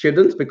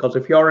students because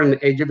if you're an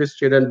AGB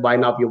student, by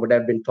now you would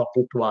have been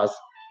talking to us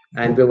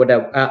and we would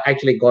have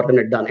actually gotten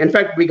it done. In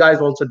fact, we guys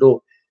also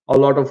do a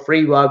lot of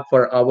free work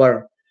for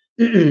our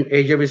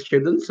AJV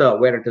students,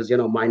 where it is,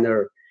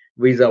 minor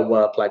visa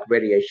work like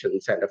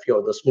variations and a few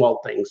of the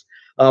small things.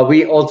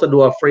 We also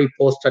do a free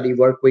post-study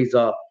work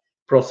visa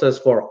process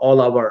for all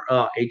our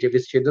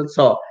AJV students.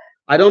 So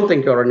I don't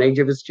think you're an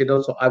AJV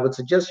student, so I would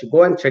suggest you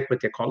go and check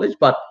with your college.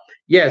 But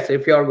yes,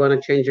 if you're going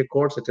to change your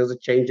course, it is a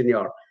change in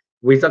your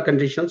visa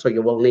conditions, so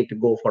you will need to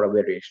go for a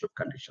variation of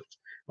conditions.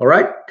 All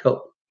right,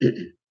 cool.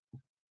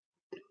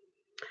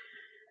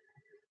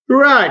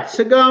 Right,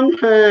 Sagam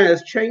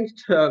has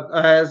changed,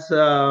 has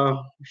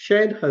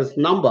shared his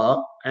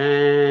number,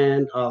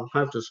 and I'll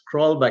have to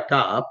scroll back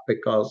up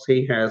because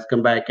he has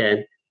come back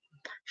and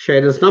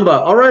shared his number.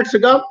 All right,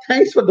 Sagam,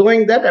 thanks for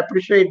doing that. I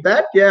appreciate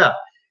that. Yeah,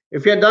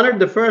 If you had done it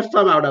the first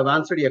time, I would have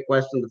answered your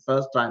question the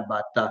first time.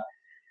 But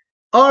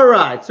all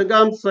right,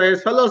 Sugam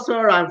says, hello,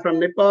 sir. I'm from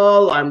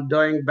Nepal. I'm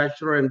doing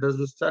Bachelor in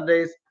Business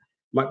Studies.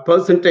 My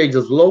percentage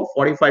is low,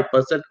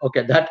 45%.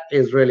 Okay, that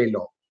is really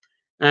low.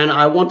 And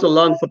I want to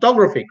learn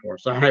photography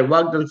course. I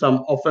worked in some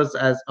office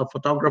as a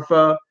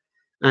photographer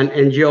and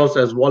NGOs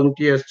as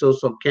volunteers too.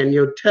 So can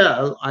you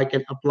tell I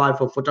can apply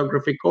for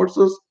photography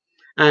courses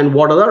and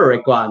what are the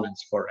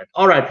requirements for it?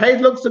 All right. Hey,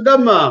 look,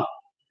 Sugam,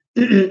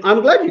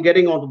 I'm glad you're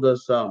getting onto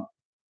this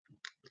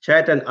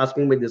chat and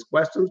asking me these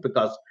questions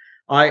because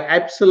I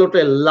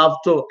absolutely love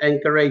to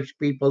encourage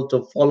people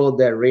to follow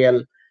their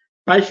real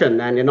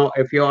passion. And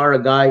if you are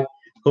a guy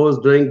who's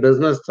doing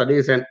business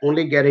studies and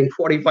only getting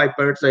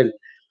 45%,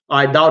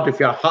 I doubt if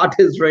your heart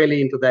is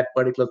really into that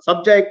particular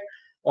subject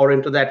or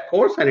into that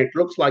course. And it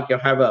looks like you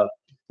have a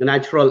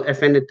natural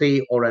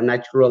affinity or a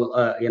natural,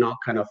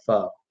 kind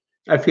of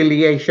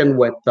affiliation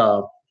with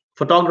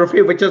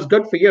photography, which is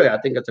good for you. I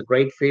think it's a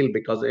great field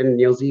because in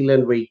New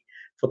Zealand, we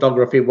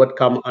photography would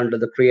come under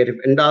the creative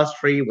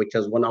industry, which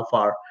is one of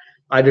our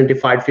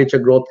identified future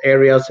growth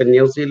areas in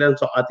New Zealand.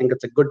 So I think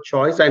it's a good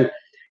choice. And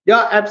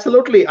yeah,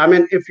 absolutely. I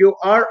mean, if you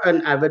are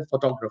an avid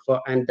photographer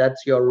and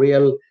that's your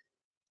real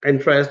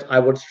interest, I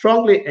would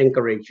strongly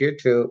encourage you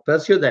to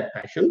pursue that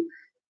passion.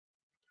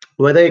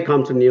 Whether you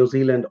come to New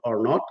Zealand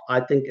or not,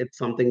 I think it's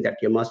something that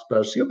you must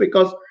pursue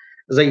because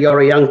you're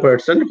a young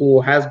person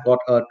who has got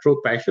a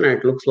true passion and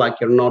it looks like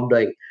you're not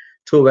doing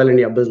too well in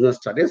your business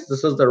studies.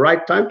 This is the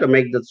right time to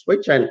make the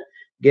switch and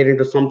get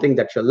into something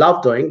that you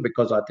love doing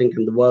because I think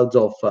in the words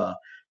of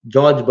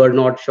George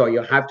Bernard Shaw,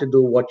 you have to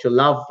do what you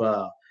love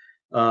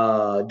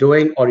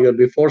doing or you'll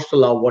be forced to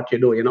love what you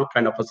do,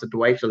 kind of a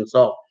situation.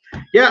 So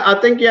yeah, I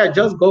think, yeah,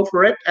 just go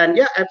for it. And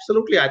yeah,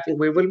 absolutely. I think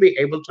we will be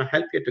able to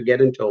help you to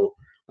get into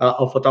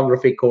a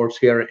photography course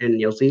here in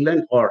New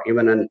Zealand or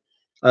even an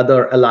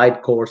other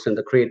allied course in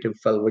the creative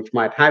field, which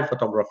might have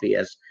photography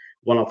as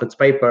one of its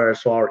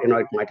papers, or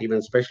it might even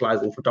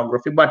specialize in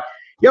photography. But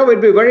yeah,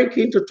 we'd be very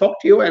keen to talk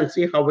to you and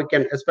see how we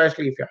can,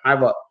 especially if you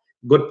have a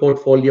good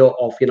portfolio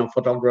of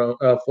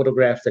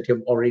photographs that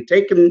you've already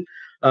taken.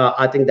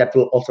 I think that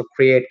will also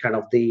create kind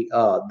of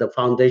the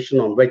foundation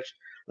on which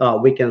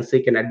we can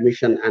seek an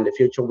admission and a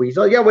future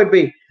visa. Yeah, we'd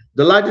be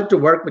delighted to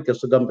work with you,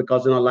 Sugam,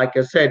 because like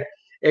I said,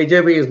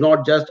 AJV is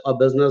not just a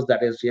business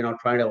that is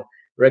trying to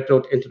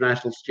recruit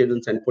international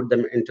students and put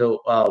them into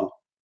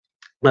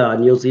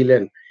New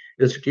Zealand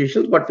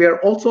institutions, but we are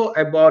also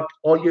about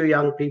all you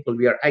young people.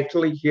 We are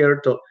actually here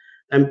to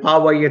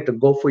empower you to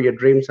go for your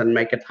dreams and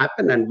make it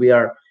happen. And we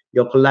are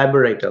your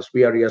collaborators,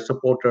 we are your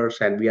supporters,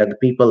 and we are the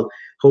people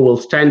who will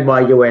stand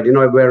by you. And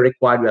we're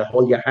required, we'll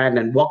hold your hand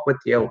and walk with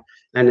you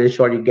and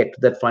ensure you get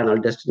to that final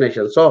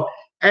destination. So,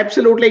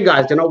 absolutely,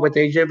 guys. With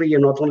AJV, you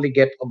not only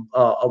get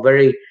a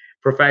very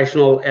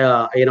professional,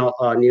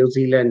 New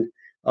Zealand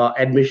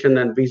admission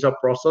and visa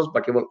process,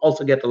 but you will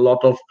also get a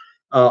lot of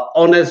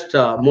honest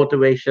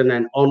motivation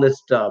and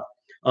honest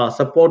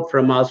support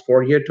from us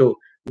for you to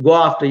go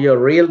after your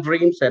real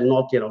dreams and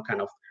not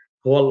kind of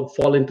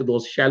fall into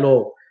those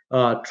shallow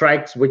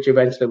tracks which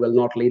eventually will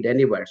not lead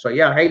anywhere. So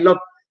yeah, hey, look,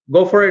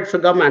 go for it,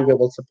 Sugam, and we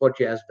will support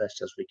you as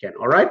best as we can.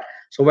 All right,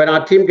 so when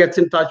our team gets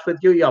in touch with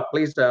you, yeah,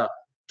 please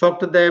talk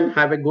to them,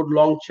 have a good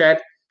long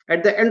chat.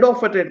 At the end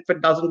of it, if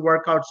it doesn't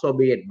work out, so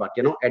be it, but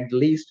at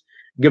least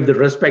give the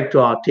respect to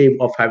our team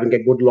of having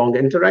a good long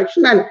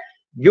interaction, and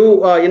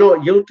you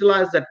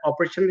utilize that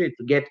opportunity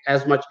to get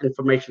as much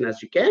information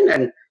as you can,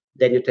 and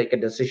then you take a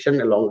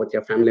decision along with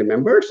your family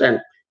members, and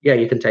yeah,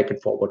 you can take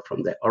it forward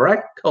from there. All right,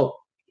 cool.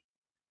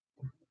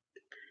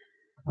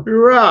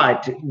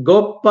 Right,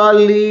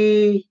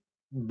 Gopali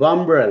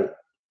Bumbrel.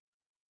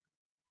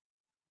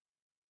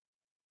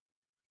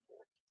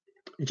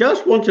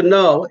 Just want to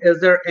know, is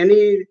there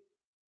any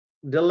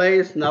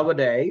delays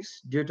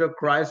nowadays due to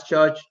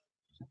Christchurch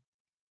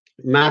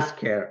mass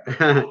care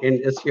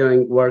in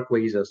issuing work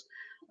visas?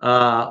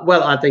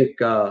 Well, I think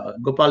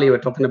Gopal, you were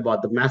talking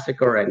about the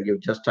massacre, and you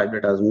just typed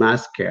it as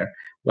mass care.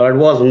 Well, it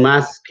was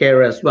mass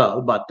care as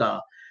well, but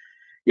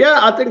yeah,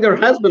 I think there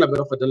has been a bit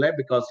of a delay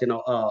because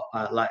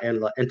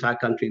the entire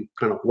country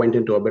kind of went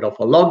into a bit of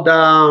a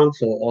lockdown.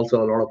 So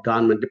also a lot of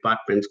government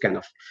departments kind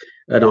of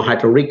had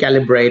to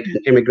recalibrate.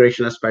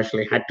 Immigration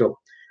especially had to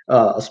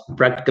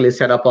practically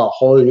set up a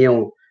whole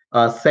new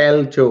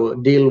cell to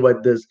deal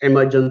with this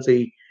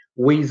emergency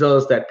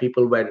visas that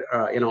people were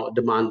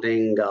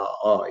demanding,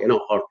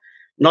 or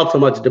not so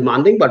much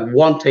demanding but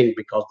wanting,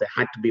 because they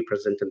had to be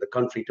present in the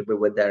country to be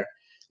with their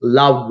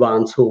loved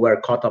ones who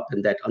were caught up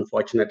in that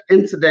unfortunate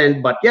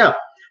incident. But yeah,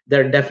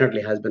 there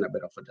definitely has been a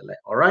bit of a delay.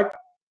 All right,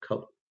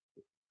 cool.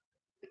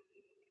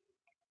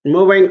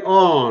 Moving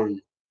on.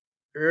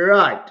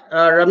 Right.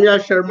 Ramya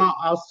Sharma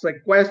asks a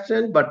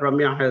question, but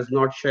Ramya has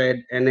not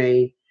shared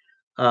any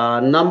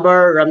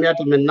number. Ramya, it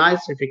will be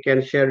nice if you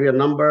can share your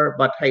number.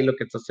 But hey, look,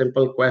 it's a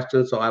simple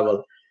question, so I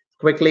will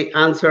quickly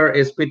answer.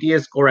 Is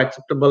PTA score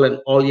acceptable in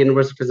all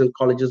universities and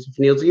colleges of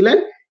New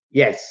Zealand?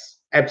 Yes,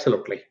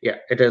 absolutely. Yeah,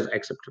 it is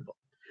acceptable.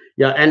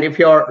 Yeah, and if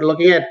you're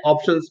looking at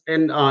options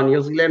in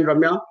New Zealand,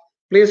 Ramya,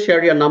 please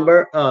share your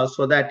number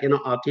so that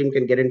our team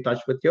can get in touch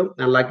with you.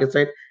 And like I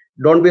said,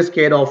 don't be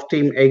scared of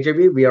Team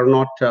AJV. We are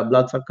not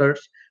bloodsuckers.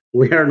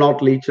 We are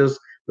not leeches.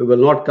 We will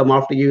not come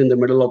after you in the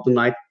middle of the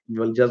night. We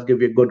will just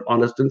give you good,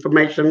 honest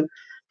information,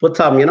 put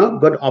some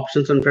good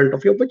options in front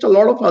of you, which a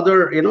lot of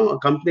other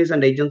companies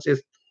and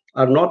agencies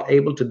are not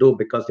able to do,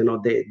 because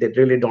they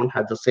really don't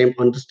have the same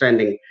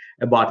understanding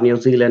about New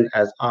Zealand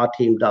as our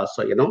team does.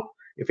 So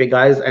if you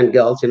guys and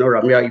girls,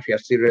 Ramya, if you're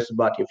serious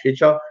about your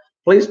future,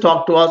 please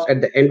talk to us.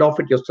 At the end of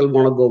it, you still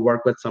want to go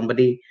work with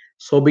somebody,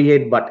 so be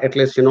it, but at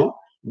least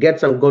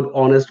get some good,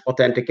 honest,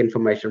 authentic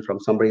information from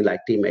somebody like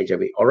Team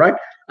AJV. All right,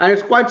 and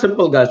it's quite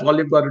simple, guys. All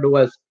you've got to do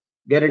is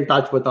get in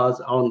touch with us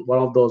on one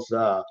of those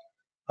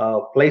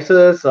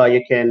places.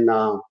 You can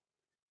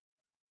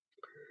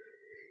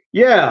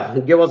yeah,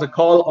 give us a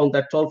call on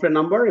that toll-free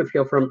number if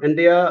you're from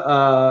India,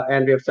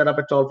 and we have set up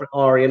a toll-free,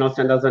 or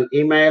send us an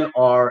email,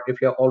 or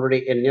if you're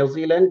already in New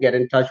Zealand, get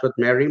in touch with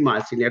Mary,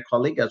 my senior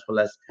colleague, as well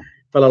as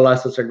fellow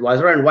licensed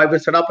advisor. And why we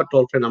set up a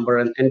toll-free number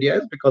in India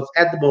is because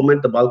at the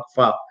moment the bulk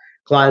of our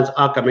clients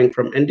are coming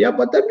from India,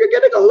 but then we're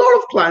getting a lot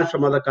of clients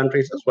from other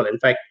countries as well. In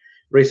fact,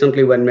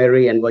 recently when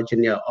Mary and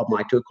Virginia, of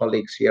my two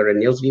colleagues here in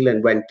New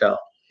Zealand, went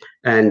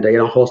and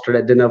hosted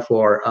a dinner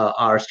for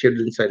our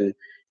students in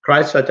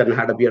Christchurch and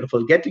had a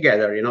beautiful get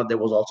together. There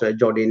was also a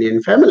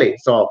Jordanian family.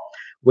 So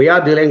we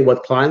are dealing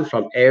with clients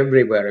from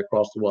everywhere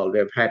across the world.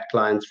 We've had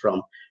clients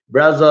from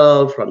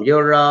Brazil, from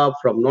Europe,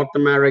 from North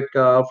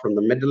America, from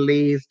the Middle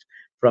East,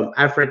 from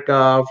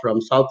Africa, from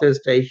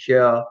Southeast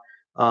Asia,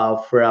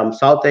 from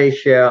South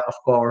Asia, of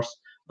course.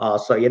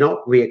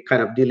 So we're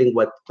kind of dealing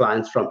with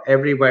clients from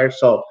everywhere.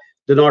 So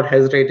do not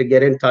hesitate to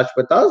get in touch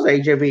with us.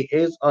 AJV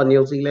is a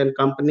New Zealand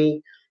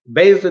company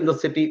based in the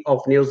city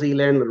of New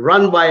Zealand,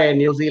 run by a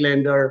New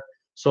Zealander.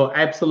 So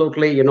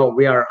absolutely,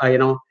 we are,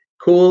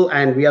 cool,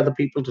 and we are the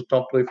people to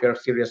talk to if you're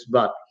serious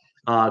about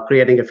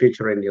creating a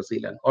future in New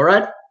Zealand. All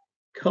right,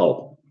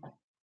 cool.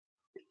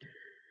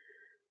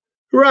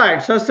 Right,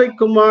 Sasik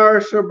Kumar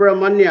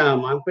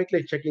Subramaniam. I'm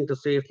quickly checking to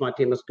see if my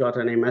team has got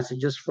any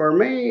messages for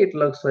me. It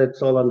looks like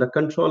it's all under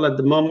control at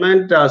the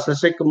moment.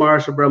 Sasik Kumar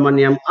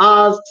Subramaniam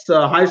asks,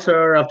 hi,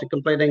 sir, after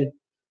completing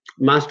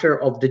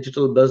Master of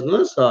Digital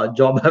Business,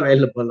 job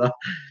available.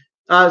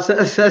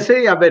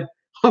 Say, I mean,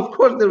 of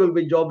course there will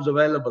be jobs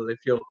available if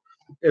you.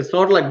 It's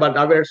not like, but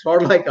I mean, it's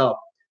not like a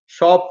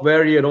shop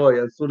where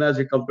as soon as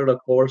you complete a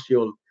course,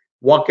 you'll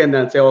walk in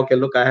and say, okay,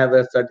 look, I have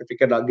a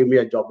certificate. Now give me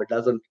a job. It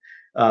doesn't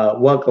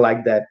work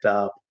like that.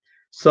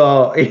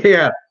 So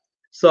yeah,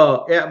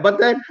 but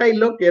then hey,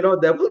 look,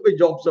 there will be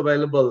jobs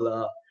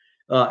available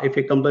if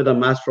you complete a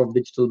Master of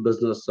Digital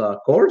Business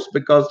course,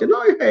 because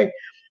hey,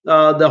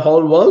 the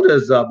whole world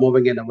is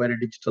moving in a very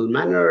digital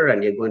manner,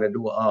 and you're going to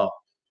do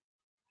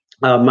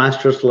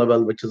master's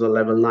level, which is a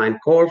level 9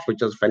 course,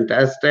 which is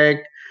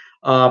fantastic.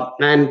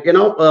 And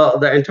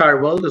the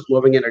entire world is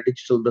moving in a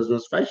digital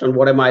business fashion.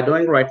 What am I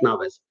doing right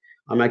now is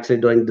I'm actually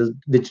doing this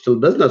digital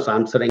business.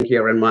 I'm sitting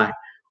here in my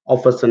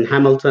office in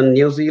Hamilton,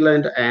 New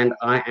Zealand, and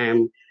I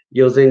am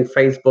using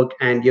Facebook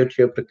and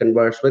YouTube to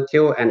converse with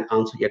you and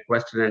answer your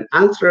question and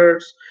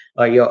answers,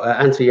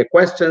 answer your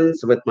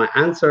questions with my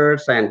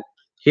answers. And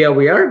here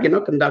we are,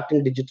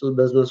 conducting digital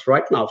business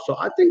right now. So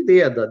I think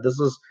this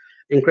is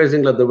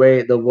increasingly the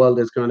way the world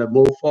is going to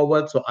move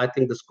forward. So I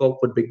think the scope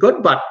would be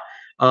good, but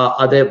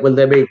will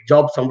there be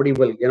jobs? Somebody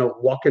will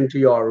walk into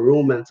your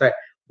room and say,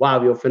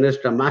 wow, you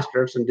finished a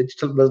master's in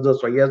digital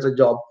business, so here's a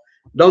job.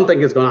 Don't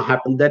think it's going to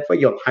happen that way.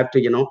 You'll have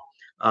to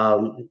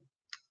um,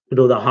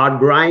 do the hard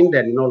grind,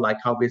 and like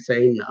how we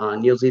say in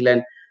New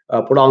Zealand,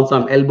 put on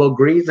some elbow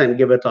grease and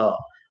give it a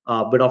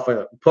bit of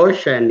a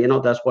push, and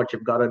that's what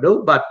you've got to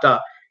do. But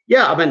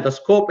yeah, I mean, the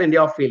scope in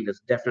your field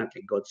is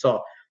definitely good.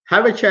 So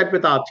have a chat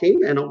with our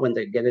team, when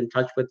they get in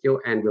touch with you,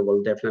 and we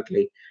will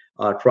definitely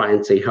try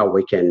and see how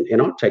we can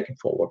take it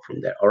forward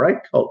from there. All right,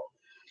 cool.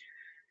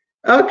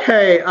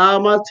 Okay,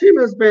 my team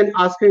has been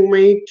asking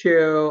me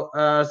to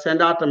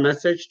send out a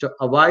message to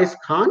Awais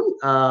Khan.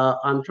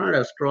 I'm trying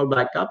to scroll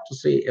back up to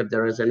see if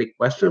there is any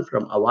question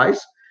from Awais,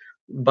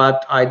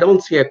 but I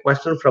don't see a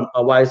question from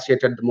Awais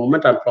yet at the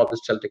moment. I'm probably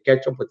still to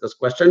catch up with this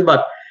question,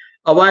 but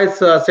Awais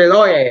says,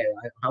 oh yeah.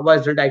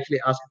 Awais didn't actually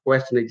ask a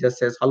question. He just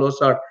says, hello,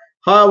 sir.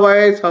 Hi,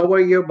 Awais, how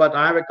are you? But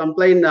I have a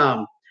complaint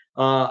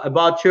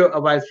about you,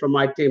 Awais, from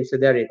my team. So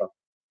there you go.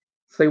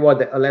 See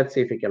what, let's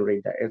see if we can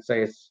read that. It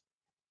says,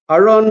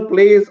 Arun,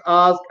 please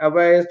ask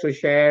Awais to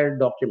share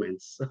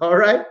documents. All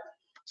right.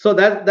 So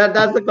that's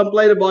the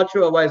complaint about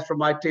you, Awais, from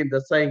my team.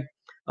 They're saying,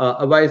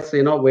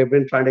 Awais, we've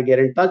been trying to get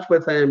in touch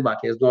with him, but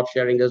he's not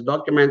sharing his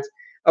documents.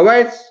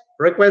 Awais,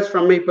 request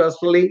from me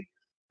personally,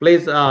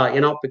 please,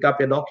 pick up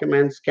your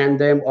documents, scan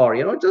them, or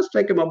just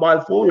take a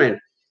mobile phone, and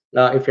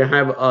if you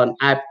have an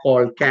app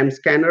called Cam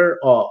Scanner,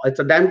 or it's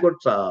a damn good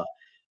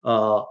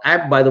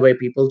app, by the way,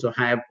 people, to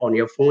have on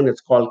your phone.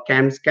 It's called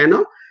Cam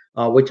Scanner,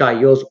 which I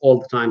use all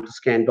the time to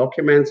scan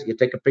documents. You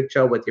take a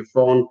picture with your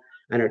phone,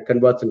 and it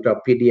converts into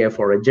a PDF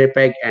or a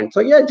JPEG. And so,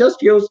 yeah,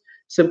 just use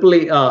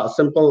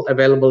simple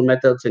available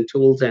methods and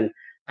tools, and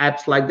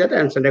apps like that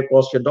and send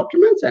across your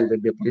documents, and we'll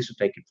be pleased to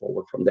take it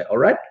forward from there. All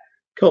right,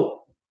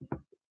 cool.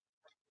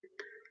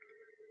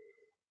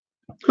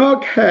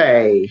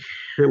 Okay,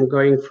 I'm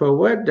going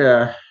forward.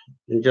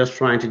 I'm just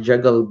trying to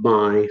juggle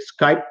my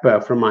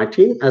Skype from my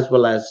team as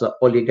well as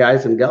all you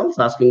guys and girls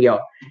asking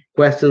your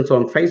questions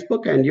on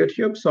Facebook and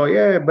YouTube. So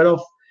yeah, a bit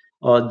of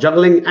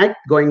juggling act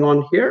going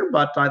on here,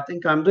 but I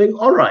think I'm doing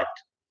all right.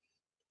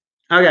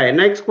 Okay,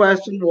 next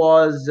question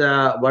was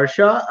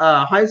Varsha.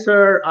 Hi,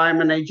 sir.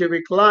 I'm an HAV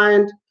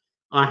client.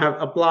 I have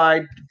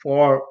applied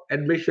for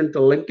admission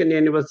to Lincoln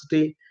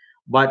University,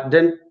 but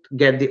didn't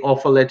get the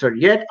offer letter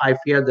yet. I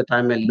fear that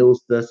I may lose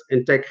this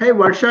intake. Hey,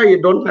 Varsha,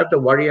 you don't have to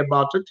worry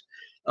about it.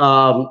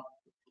 Um,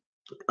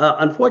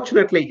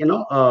 Unfortunately,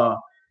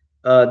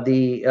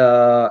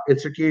 the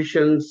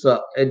institutions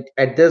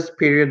at this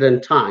period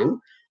in time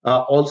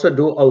also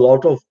do a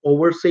lot of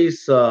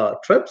overseas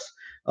trips.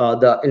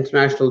 The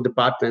international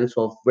departments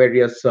of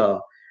various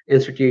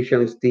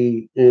institutions,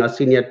 the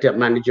senior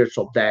managers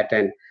of that,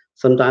 and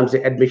sometimes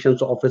the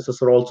admissions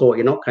officers are also,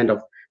 kind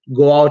of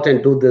go out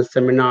and do the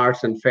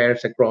seminars and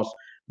fairs across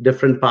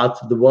different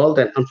parts of the world.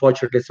 And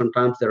unfortunately,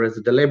 sometimes there is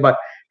a delay. But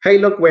hey,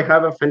 look, we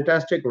have a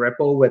fantastic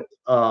rapport with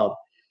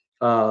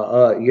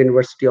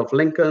University of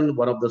Lincoln.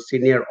 One of the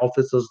senior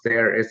officers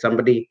there is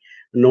somebody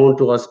known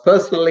to us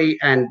personally,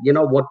 and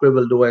what we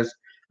will do is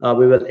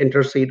we will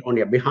intercede on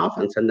your behalf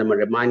and send them a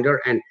reminder.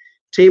 And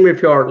team,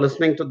 if you're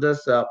listening to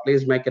this,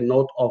 please make a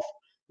note of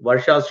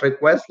Varsha's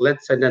request.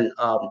 Let's send an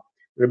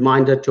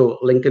reminder to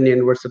Lincoln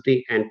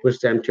University and push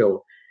them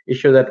to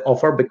issue that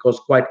offer, because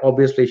quite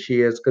obviously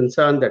she is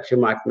concerned that she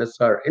might miss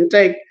her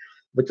intake,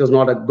 which is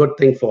not a good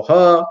thing for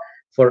her,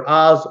 for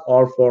us,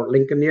 or for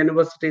Lincoln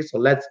University. So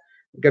let's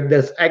get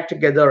this act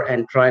together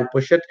and try and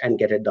push it and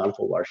get it done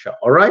for Varsha.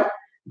 All right,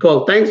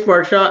 cool. Thanks,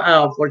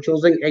 Varsha, for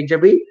choosing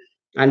HJB,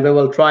 and we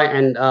will try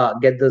and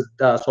get this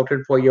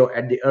sorted for you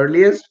at the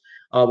earliest.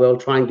 We'll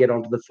try and get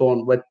onto the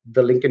phone with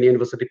the Lincoln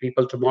University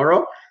people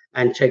tomorrow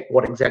and check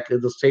what exactly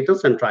the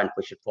status and try and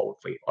push it forward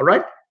for you. All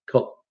right,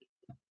 cool.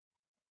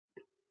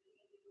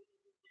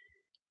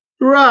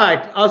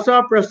 Right.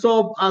 Asar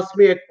Prasob asked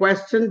me a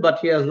question, but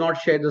he has not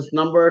shared his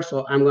number,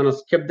 so I'm going to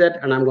skip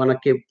that and I'm going to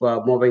keep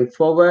moving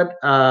forward.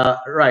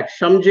 Right.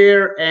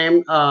 Shamjir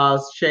M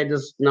shared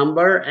his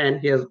number, and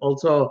he has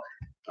also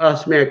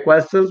asked me a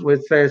question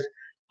which says,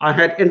 I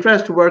had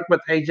interest to work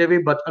with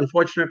AJV, but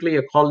unfortunately,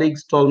 your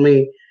colleagues told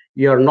me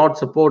you're not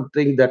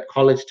supporting that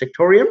college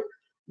Tectorium.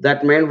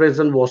 That main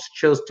reason was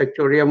choose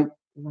Tectorium.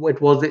 It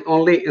was the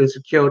only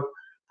institute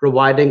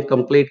providing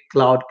complete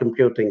cloud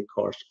computing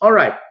course. All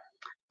right.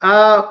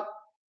 Uh,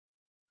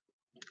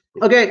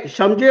 okay,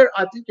 Shamjir,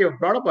 I think you've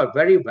brought up a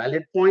very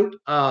valid point.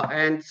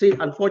 And see,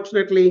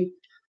 unfortunately,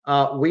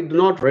 we do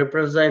not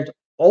represent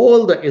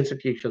all the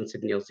institutions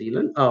in New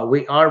Zealand.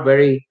 We are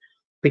very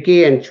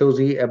picky and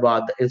choosy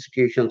about the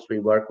institutions we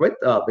work with,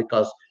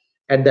 because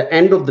at the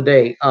end of the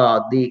day,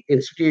 the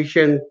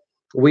institution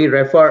we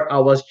refer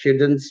our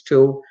students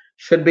to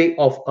should be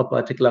of a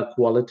particular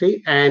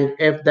quality. And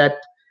if that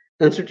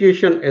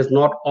institution is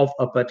not of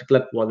a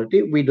particular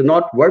quality, we do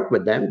not work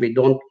with them. We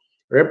don't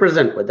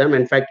represent with them.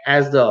 In fact,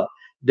 as the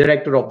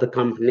director of the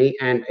company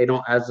and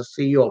as the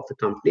CEO of the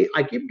company,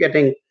 I keep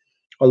getting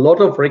a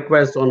lot of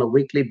requests on a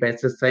weekly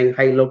basis saying,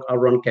 hey, look,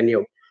 Arun, can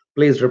you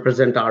please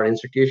represent our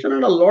institution?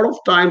 And a lot of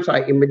times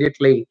I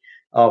immediately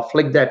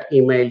flick that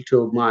email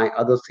to my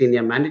other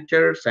senior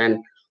managers,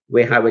 and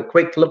we have a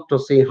quick look to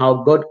see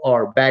how good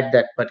or bad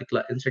that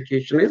particular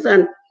institution is.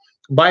 And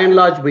by and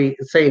large, we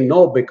say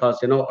no,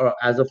 because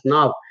as of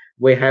now,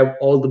 we have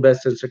all the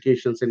best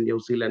institutions in New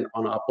Zealand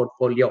on our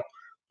portfolio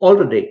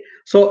already.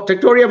 So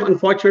Tectorium,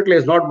 unfortunately,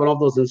 is not one of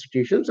those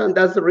institutions, and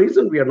that's the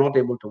reason we are not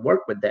able to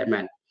work with them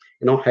and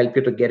help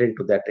you to get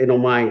into that.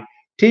 My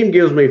team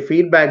gives me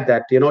feedback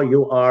that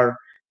you are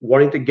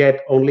wanting to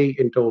get only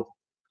into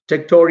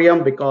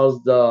Tectorium because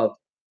the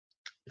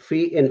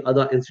fee in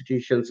other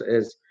institutions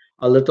is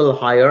a little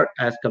higher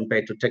as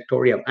compared to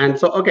Tectorium. And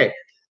so, okay,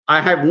 I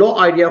have no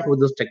idea who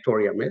this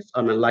Tectorium is.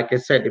 I mean, like I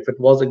said, if it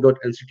was a good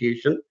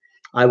institution,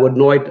 I would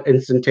know it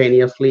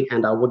instantaneously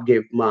and I would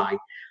give my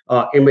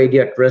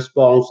immediate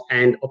response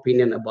and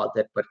opinion about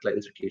that particular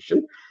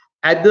institution.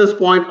 At this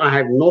point, I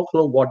have no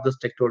clue what this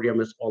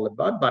Tectorium is all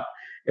about, but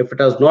if it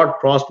has not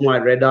crossed my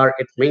radar,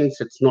 it means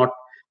it's not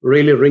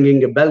really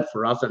ringing a bell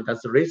for us, and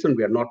that's the reason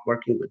we are not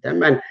working with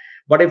them. And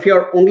but if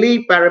your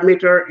only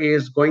parameter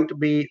is going to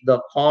be the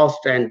cost,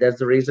 and that's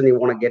the reason you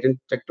want to get into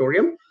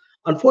Tectorium,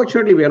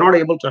 unfortunately, we are not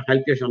able to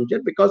help you,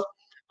 Shamjit, because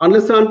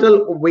unless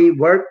until we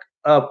work,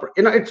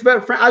 it's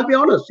very. I'll be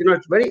honest,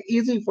 it's very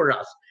easy for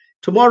us.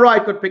 Tomorrow, I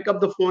could pick up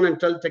the phone and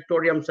tell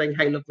Tectorium saying,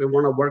 "Hey, look, we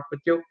want to work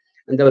with you,"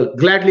 and they will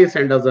gladly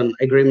send us an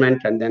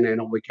agreement, and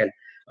then we can,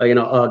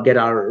 get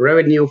our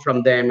revenue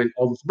from them and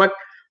all this. But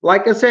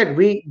like I said,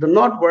 we do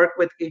not work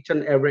with each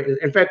and every.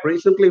 In fact,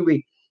 recently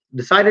we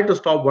decided to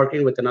stop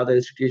working with another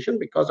institution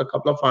because a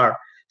couple of our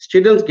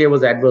students gave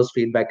us adverse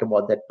feedback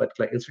about that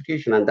particular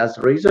institution, and that's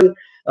the reason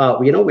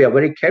we are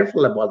very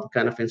careful about the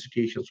kind of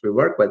institutions we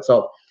work with.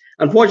 So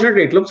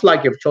Unfortunately, it looks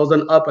like you've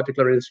chosen a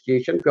particular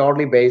institution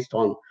purely based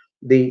on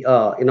the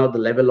the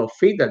level of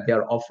fee that they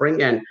are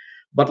offering. And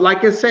but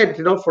like I said,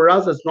 for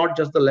us, it's not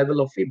just the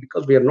level of fee,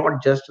 because we are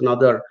not just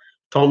another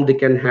Tom,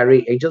 Dick, and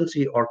Harry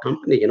agency or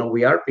company.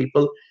 We are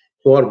people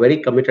who are very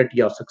committed to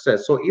your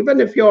success. So even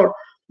if your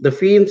the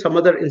fee in some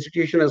other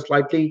institution is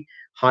slightly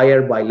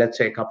higher by, let's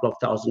say, a couple of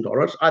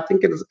 $1,000, I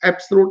think it is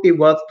absolutely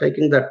worth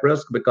taking that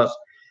risk, because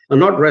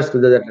not risk,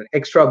 that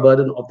extra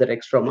burden of that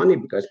extra money,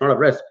 because it's not a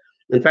risk.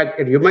 In fact,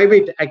 you might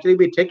be actually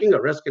be taking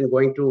a risk in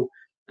going to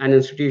an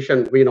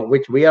institution,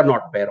 which we are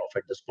not aware of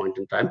at this point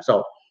in time.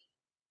 So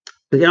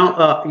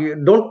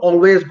you don't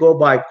always go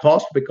by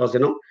cost, because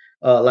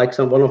like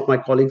one of my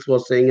colleagues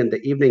was saying in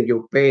the evening,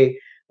 you pay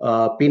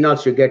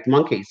peanuts, you get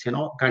monkeys.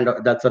 Kind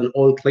of, that's an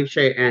old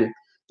cliche, and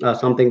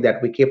something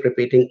that we keep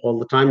repeating all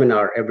the time in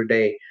our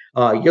everyday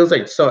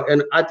usage. So,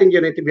 and I think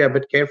you need to be a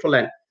bit careful.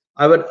 And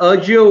I would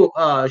urge you,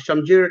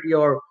 Shamjir,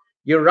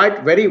 you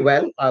write very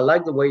well. I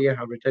like the way you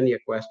have written your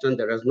question.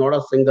 There is not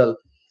a single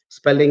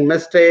spelling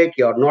mistake.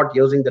 You're not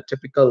using the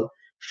typical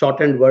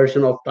shortened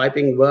version of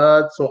typing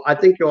words. So I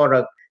think you're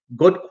a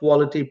good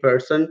quality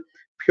person,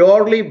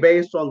 purely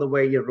based on the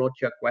way you wrote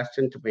your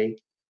question to me.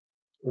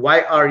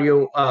 Why are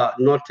you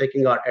not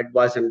taking our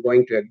advice and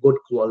going to a good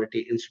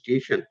quality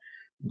institution?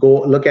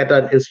 Go look at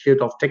an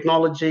institute of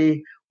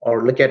technology,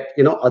 or look at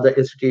other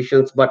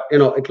institutions. But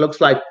it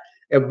looks like,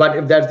 but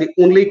if that's the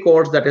only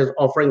course that is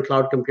offering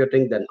cloud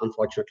computing, then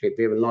unfortunately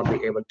we will not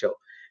be able to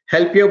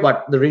help you.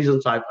 But the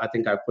reasons I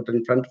think I put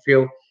in front of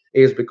you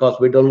is because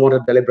we don't want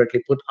to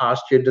deliberately put our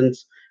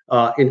students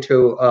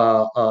into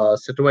a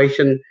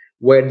situation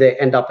where they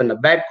end up in a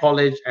bad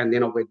college, and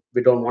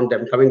we don't want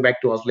them coming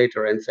back to us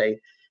later and saying,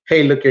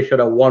 hey, look, you should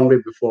have warned me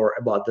before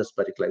about this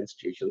particular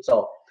institution.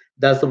 So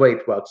that's the way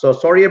it works. So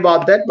sorry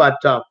about that,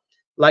 but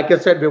like I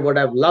said, we would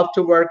have loved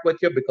to work with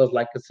you, because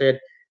like I said,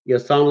 you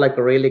sound like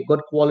a really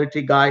good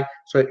quality guy.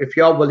 So if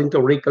you're willing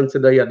to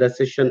reconsider your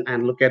decision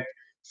and look at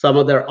some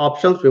other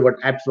options, we would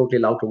absolutely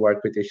love to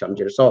work with you,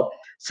 Shamjir. So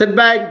sit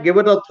back, give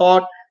it a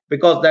thought,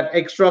 because that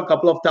extra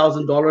couple of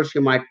 $1,000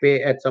 you might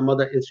pay at some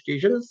other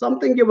institution is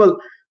something you will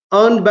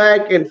earn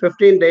back in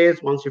 15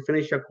 days once you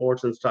finish your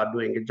course and start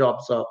doing a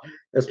job. So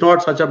it's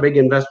not such a big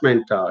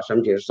investment,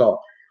 Shamjir. So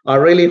I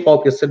really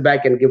hope you sit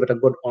back and give it a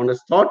good,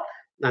 honest thought,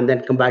 and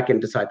then come back and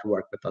decide to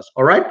work with us.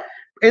 All right.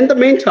 In the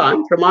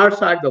meantime, from our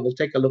side, we will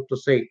take a look to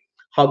see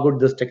how good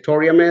this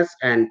Tectorium is,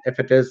 and if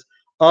it is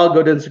a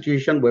good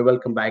institution, we will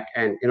come back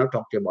and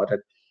talk to you about it.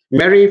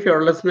 Mary, if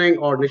you're listening,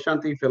 or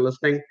Nishanti, if you're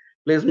listening,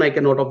 please make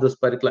a note of this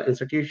particular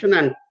institution,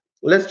 and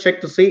let's check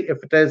to see if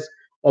it is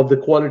of the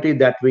quality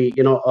that we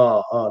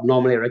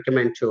normally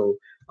recommend to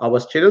our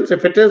students.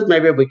 If it is,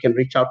 maybe we can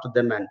reach out to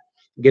them and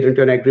get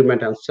into an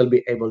agreement and still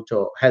be able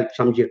to help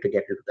Shamjir to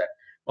get into that.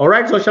 All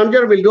right, so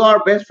Shamjir, we'll do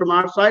our best from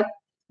our side,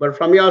 but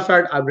from your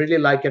side, I really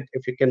like it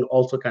if you can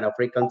also kind of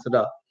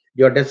reconsider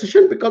your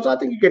decision, because I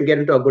think you can get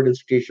into a good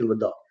institution with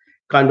the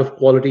kind of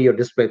quality you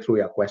display through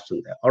your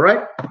question there. All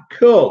right,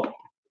 cool.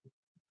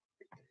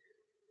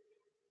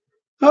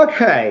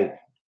 Okay.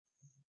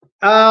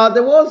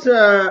 There was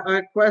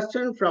a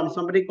question from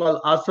somebody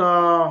called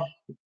Asa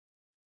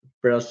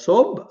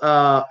Prasob,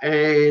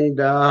 and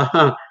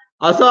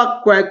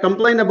Asa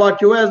complained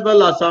about you as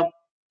well,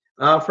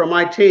 Asa, from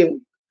my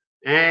team.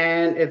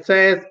 And it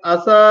says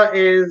Asa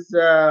is,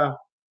 there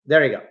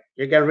you go.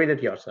 You can read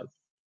it yourself.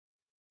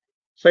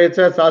 So it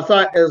says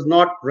Asa is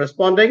not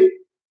responding.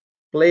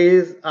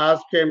 Please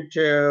ask him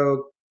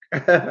to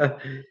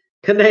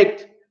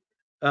connect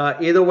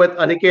either with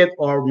Aniket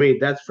or me.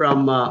 That's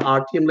from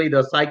our team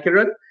leader,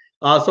 Saikiran.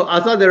 So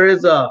Asa, there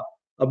is a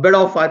bit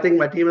of, I think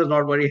my team is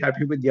not very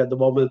happy with you at the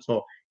moment.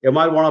 So you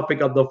might want to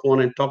pick up the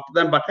phone and talk to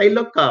them. But hey,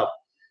 look,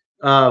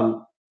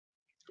 um,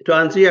 to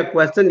answer your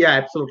question, yeah,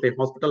 absolutely.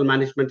 Hospital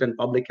management and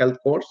public health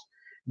course,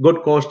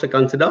 good course to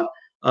consider,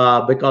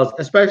 because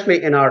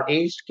especially in our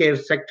aged care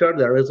sector,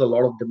 there is a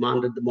lot of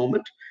demand at the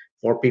moment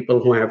for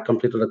people who have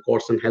completed a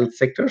course in health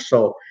sector.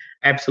 So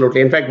absolutely.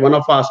 In fact, one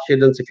of our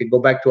students, if you go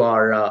back to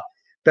our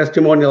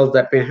testimonials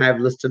that we have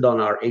listed on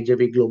our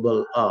AJV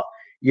Global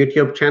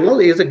YouTube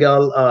channel, is a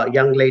girl,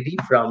 young lady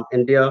from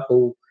India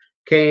who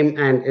came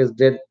and is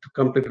did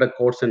completed a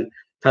course in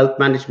health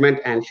management,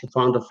 and she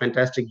found a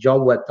fantastic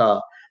job with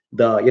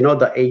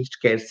the aged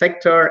care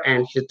sector.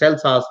 And she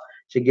tells us,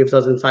 she gives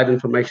us inside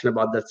information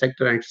about that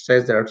sector, and she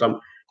says there are some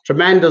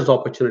tremendous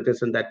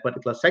opportunities in that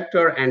particular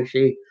sector. And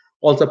she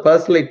also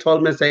personally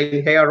told me,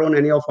 saying, hey, Arun,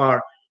 any of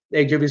our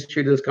AJV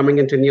students coming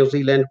into New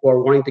Zealand who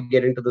are wanting to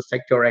get into the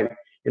sector, and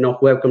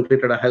who have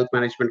completed a health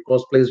management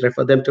course, please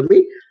refer them to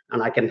me,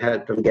 and I can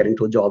help them get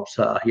into jobs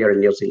here in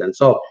New Zealand.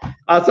 So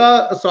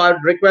so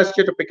I'd request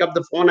you to pick up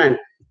the phone and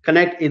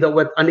connect either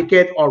with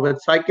Aniket or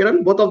with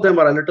Saikiran. Both of them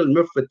are a little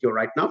miffed with you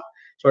right now.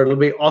 So it'll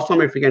be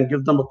awesome if you can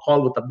give them a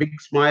call with a big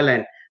smile,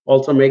 and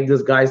also make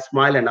this guy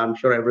smile, and I'm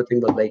sure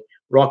everything will be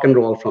rock and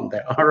roll from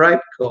there. All right,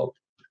 cool.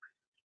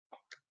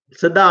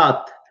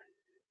 Siddharth.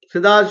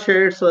 Siddharth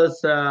shares his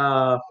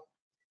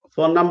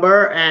phone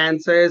number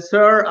and says,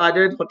 sir, I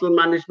did hotel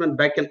management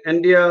back in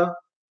India.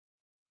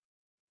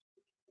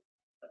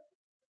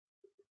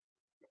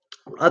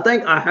 I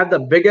think I have the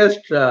biggest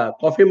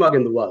coffee mug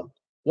in the world.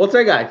 What's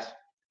that, guys?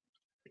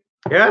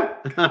 Yeah.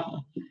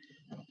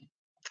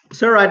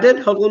 Sir, I did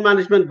hotel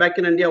management back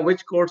in India.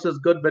 Which course is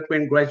good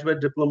between graduate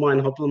diploma in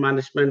hotel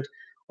management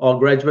or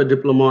graduate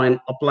diploma in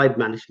applied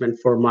management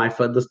for my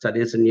further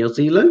studies in New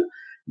Zealand?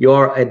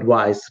 Your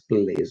advice,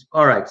 please.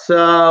 All right.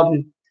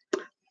 So,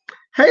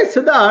 hey,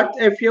 Siddharth,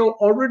 if you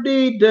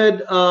already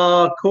did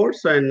a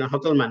course in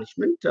hotel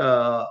management,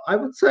 I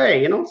would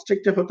say,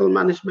 stick to hotel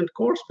management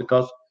course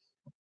because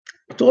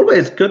it's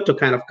always good to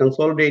kind of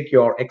consolidate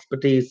your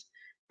expertise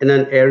in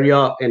an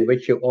area in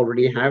which you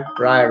already have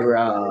prior,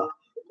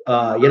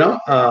 you know,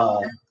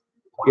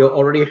 you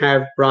already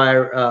have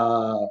prior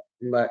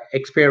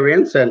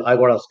experience. And I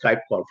got a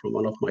Skype call from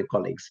one of my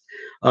colleagues.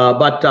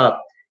 But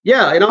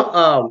yeah,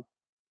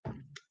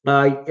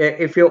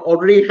 if you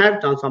already have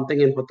done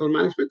something in hotel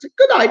management, it's a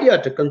good idea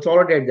to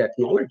consolidate that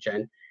knowledge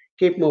and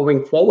keep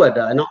moving forward.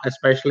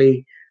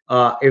 Especially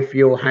if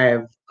you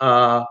have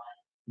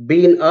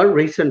been a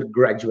recent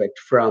graduate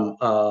from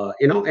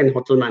in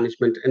hotel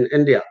management in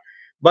India.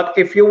 But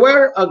if you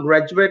were a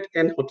graduate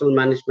in hotel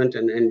management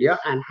in India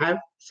and have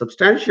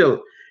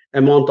substantial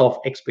amount of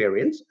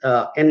experience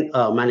in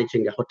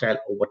managing a hotel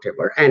or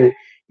whatever, and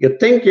you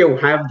think you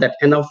have that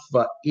enough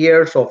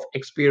years of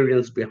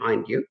experience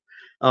behind you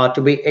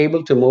to be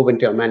able to move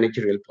into a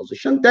managerial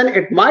position, then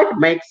it might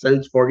make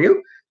sense for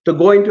you to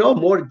go into a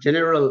more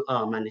general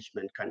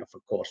management kind of a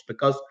course.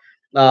 Because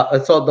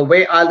so the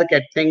way I look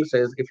at things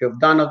is, if you've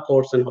done a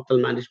course in hotel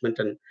management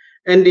in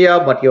India,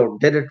 but you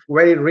did it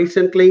very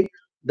recently,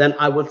 then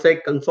I would say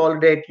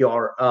consolidate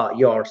your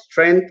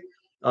strength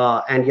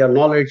and your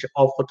knowledge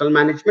of hotel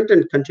management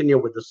and continue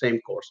with the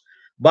same course.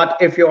 But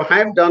if you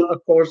have done a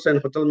course in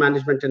hotel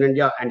management in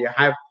India and you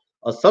have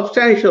a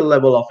substantial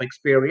level of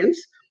experience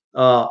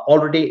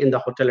already in the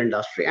hotel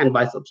industry, and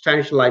by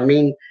substantial I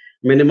mean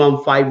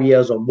minimum 5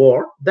 years or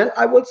more, then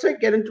I would say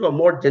get into a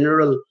more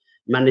general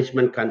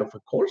management kind of a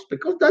course,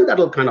 because then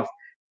that'll kind of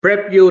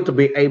prep you to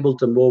be able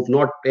to move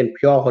not in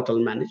pure hotel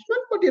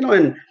management, but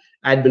in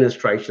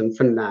administration,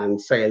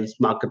 finance, sales,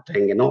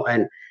 marketing,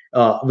 and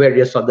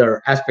various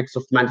other aspects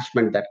of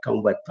management that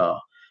come with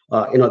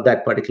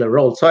that particular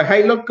role. So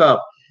hey, look,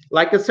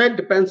 like I said,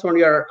 depends on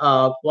your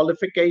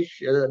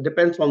qualification,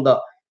 depends on the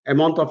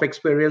amount of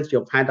experience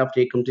you've had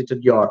after you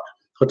completed your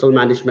hotel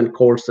management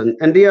course in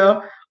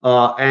India.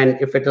 And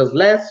if it is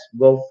less,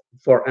 go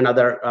for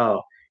another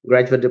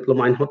graduate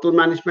diploma in hotel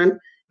management.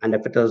 And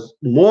if it is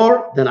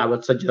more, then I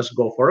would suggest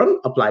go for an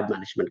applied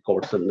management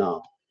course in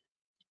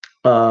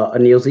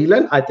New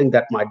Zealand. I think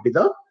that might be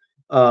the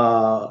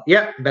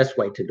best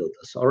way to do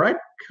this. All right,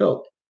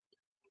 cool.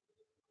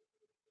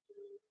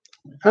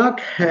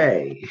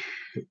 Okay,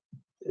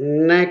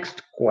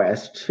 next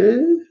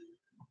question.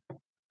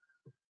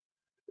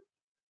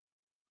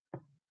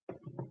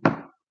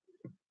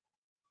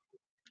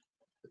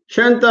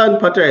 Shantan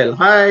Patel,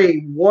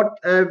 hi. What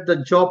if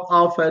the job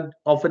offer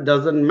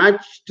doesn't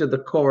match to the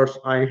course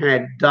I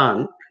had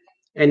done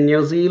in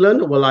New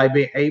Zealand? Will I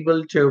be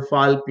able to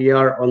file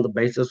PR on the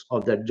basis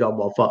of that job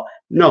offer?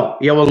 No,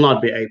 you will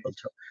not be able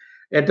to.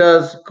 It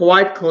is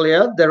quite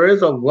clear. There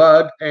is a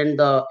word in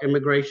the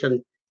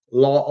immigration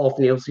law of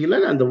New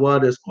Zealand, and the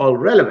word is called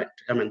relevant.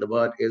 I mean, the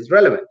word is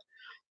relevant.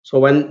 So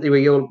when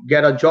you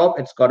get a job,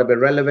 it's got to be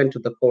relevant to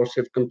the course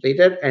you've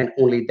completed, and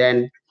only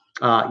then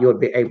you'll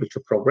be able to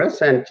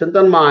progress. And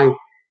Chintan, my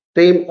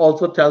team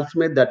also tells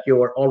me that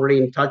you are already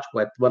in touch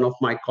with one of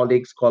my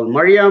colleagues called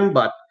Mariam,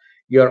 but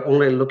you're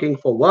only looking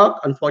for work.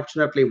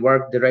 Unfortunately,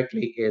 work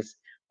directly is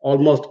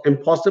almost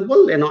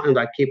impossible, and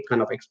I keep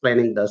kind of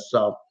explaining this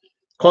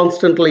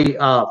constantly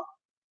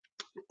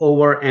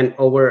over and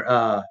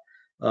over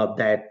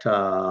that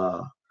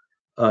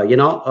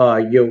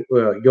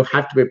you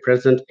have to be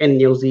present in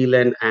New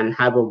Zealand and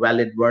have a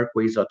valid work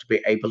visa to be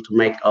able to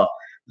make a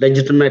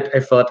legitimate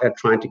effort at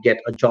trying to get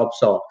a job.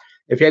 So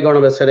if you're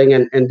going to be sitting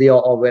in India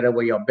or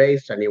wherever you're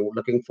based and you're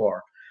looking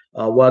for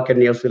work in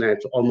New Zealand,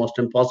 it's almost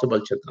impossible,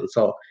 Chitan.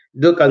 So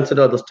do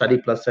consider the study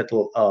plus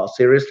settle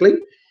seriously,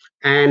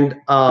 and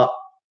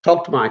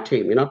talk to my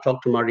team.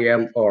 Talk to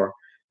Mariam or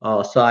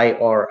Sai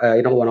or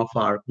one of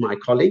my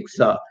colleagues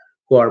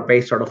who are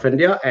based out of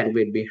India, and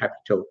we'd be happy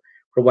to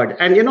provide.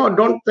 And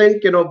don't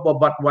think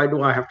but why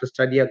do I have to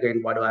study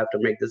again? Why do I have to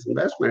make this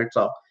investment? It's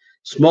a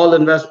small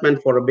investment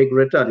for a big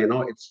return.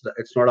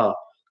 It's not a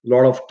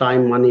lot of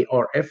time, money,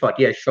 or effort.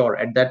 Yeah, sure,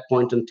 at that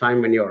point in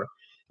time when you're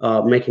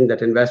making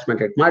that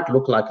investment, it might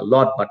look like a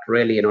lot, but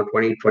really,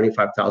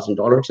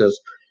 $25,000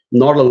 is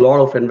not a lot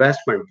of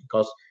investment,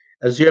 because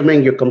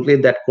assuming you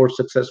complete that course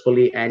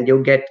successfully and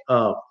you get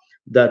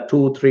the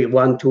 2 3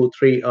 1 2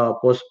 3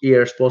 post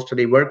years post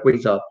study work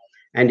visa,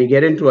 and you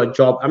get into a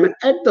job, I mean,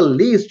 at the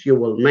least you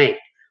will make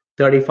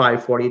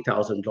 35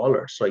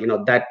 $40,000.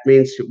 So that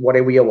means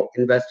whatever you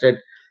invested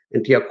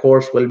into your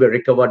course will be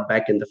recovered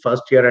back in the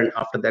first year, and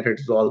after that it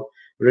is all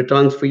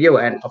returns for you.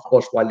 And of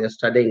course, while you're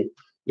studying,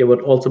 you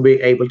would also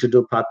be able to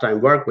do part-time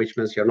work, which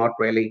means you're not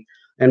really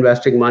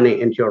investing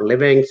money into your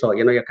living. So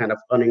you're kind of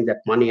earning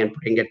that money and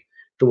putting it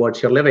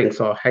towards your living.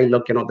 So hey,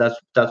 look,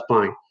 that's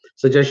my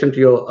suggestion to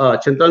you,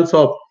 Chintan.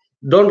 So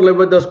don't live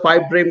with this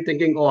pipe dream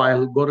thinking, oh,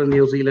 I'll go to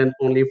New Zealand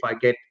only if I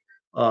get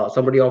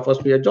somebody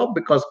offers me a job,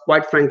 because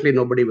quite frankly,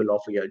 nobody will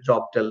offer you a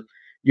job till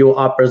you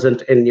are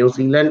present in New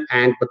Zealand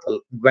and with a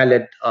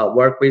valid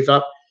work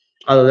visa.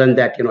 Other than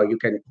that, you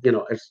can,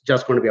 it's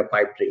just going to be a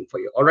pipe dream for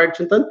you. All right,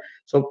 Chintan.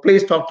 So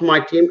please talk to my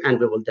team and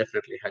we will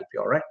definitely help you.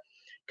 All right.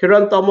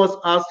 Kiran Thomas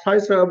asked, hi,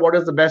 sir, what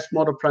is the best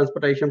mode of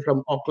transportation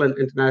from Auckland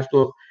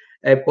International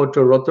Airport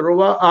to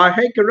Rotorua?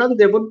 Hey, Kiran,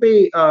 there would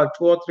be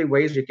two or three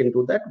ways you can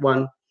do that.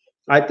 One,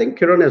 I think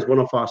Kiran is one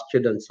of our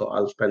students, so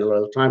I'll spend a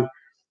little time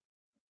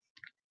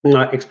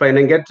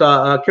explaining it.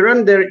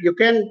 Kiran, there you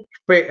can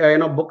pay,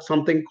 book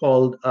something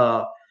called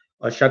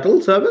a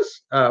shuttle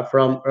service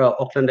from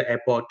Auckland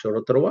Airport to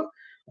Rotorua.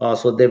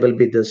 So there will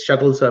be this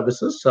shuttle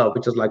services,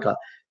 which is like a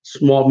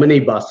small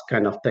mini bus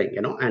kind of thing,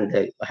 and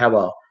they have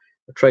a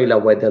trailer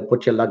where they'll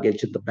put your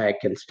luggage in the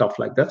back and stuff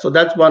like that. So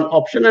that's one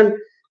option. And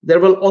there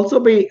will also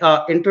be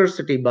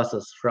intercity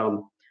buses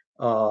from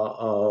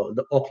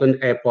the Auckland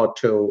Airport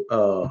to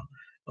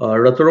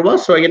Rotorua.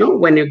 So,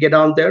 when you get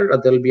down there,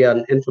 there'll be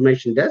an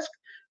information desk.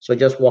 So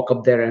just walk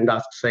up there and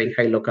ask, saying,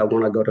 hey, look, I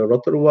want to go to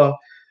Rotorua.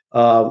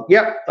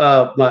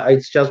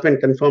 It's just been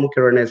confirmed.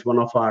 Kiran is one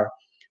of our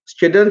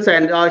students,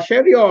 and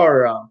share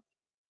your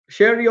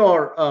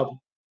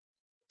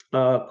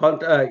arrival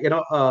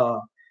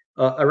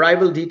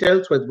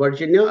details with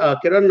Virginia.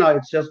 Kiran,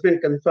 it's just been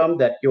confirmed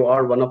that you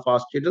are one of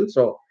our students.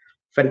 So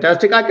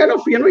fantastic. I kind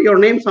of, your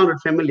name sounded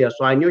familiar,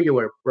 so I knew you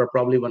were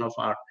probably one of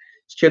our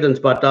students.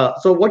 But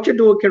so what you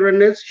do,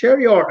 Kiran, is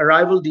share your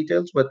arrival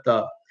details with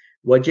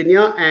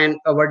Virginia, and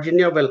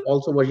Virginia,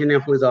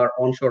 who is our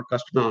onshore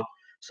customer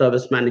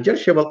service manager,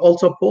 she will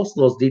also post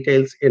those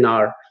details in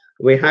our.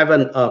 We have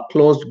a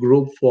closed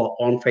group for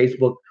on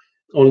Facebook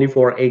only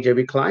for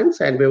AJV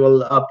clients, and we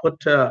will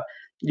put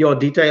your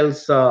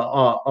details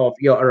of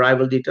your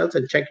arrival details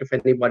and check if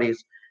anybody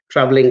is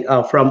traveling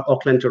from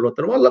Auckland to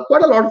Rotorua. Look,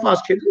 quite a lot of our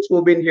students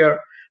who've been here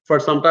for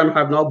some time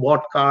have now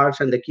bought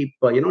cars, and they keep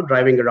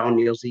driving around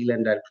New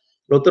Zealand, and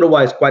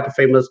Rotorua is quite a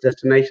famous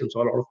destination,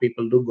 so a lot of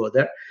people do go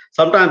there.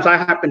 Sometimes I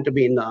happen to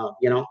be in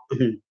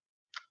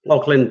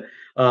Auckland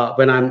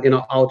when I'm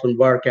out on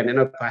work, and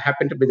if I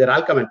happen to be there,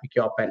 I'll come and pick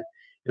you up, and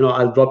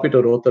I'll drop you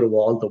to Rotorua.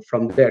 Although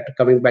from there to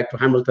coming back to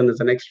Hamilton is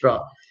an extra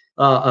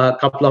a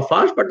couple of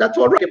hours, but that's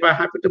all right. If I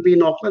happen to be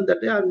in Auckland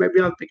that day, maybe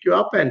I'll pick you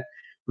up and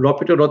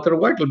drop you to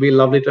Rotorua. It'll be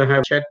lovely to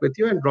have a chat with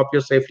you and drop you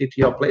safely to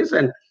your place.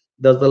 And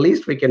that's the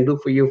least we can do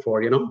for you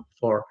for.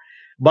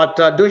 But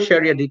do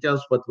share your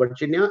details with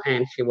Virginia,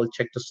 and she will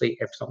check to see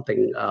if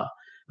something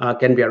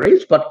can be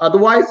arranged. But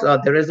otherwise,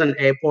 there is an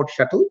airport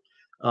shuttle.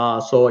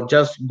 So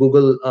just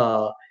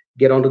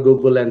get onto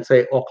Google and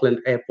say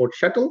Auckland Airport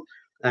Shuttle,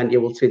 and you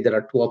will see there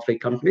are two or three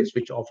companies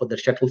which offer the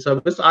shuttle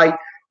service. I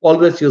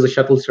always use a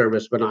shuttle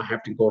service when I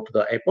have to go to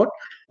the airport.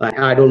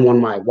 I don't want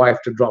my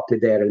wife to drop me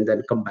there and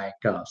then come back.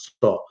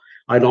 So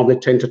I normally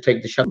tend to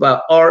take the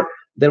shuttle. Or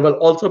there will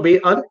also be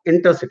an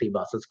intercity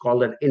bus. It's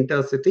called an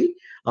intercity.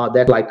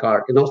 That like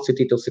our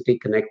city to city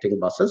connecting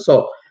buses.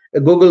 So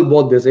Google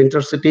both this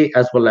intercity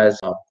as well as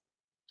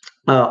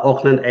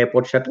Auckland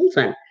Airport shuttles,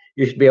 and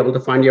you should be able to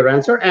find your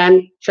answer.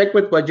 And check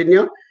with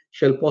Virginia.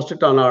 She'll post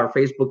it on our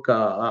Facebook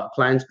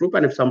clients group.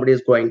 And if somebody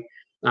is going,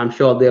 I'm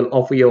sure they'll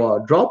offer you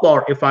a drop.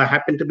 Or if I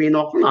happen to be in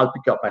Auckland, I'll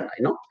pick you up, and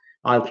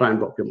I'll try and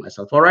drop you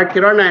myself. All right,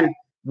 Kiran, and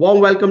warm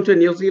welcome to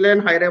New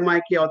Zealand. Haere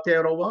Maiki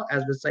Aotearoa,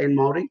 as we say in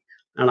Maori.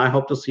 And I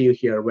hope to see you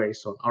here very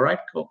soon. All right,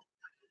 cool.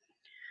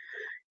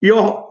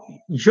 Your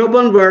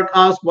Joban work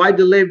asked, why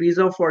delay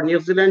visa for New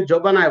Zealand?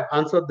 Joban, I've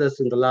answered this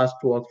in the last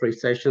 2 or 3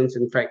 sessions,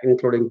 in fact,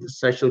 including this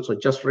session. So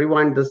just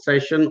rewind this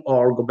session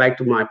or go back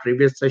to my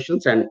previous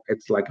sessions, and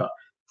it's like a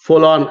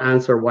full-on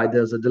answer why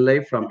there's a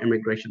delay from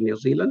Immigration New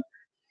Zealand.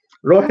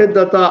 Rohit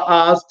Datta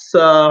asks,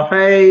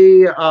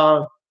 hey,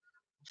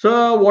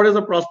 sir, what is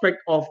the prospect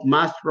of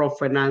Master of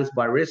Finance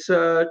by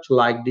research?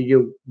 Like, do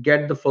you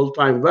get the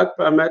full-time work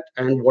permit,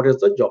 and what is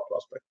the job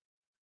prospect?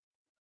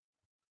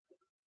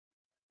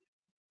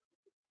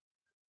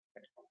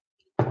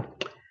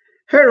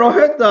 Hey,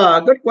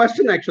 Rohit, good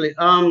question, actually.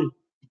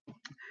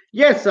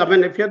 Yes, I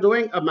mean, if you're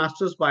doing a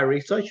master's by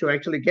research, you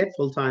actually get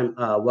full-time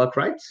work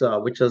rights,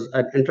 which is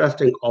an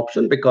interesting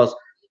option, because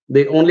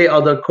the only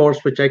other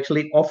course which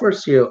actually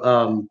offers you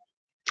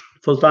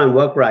full-time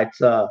work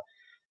rights.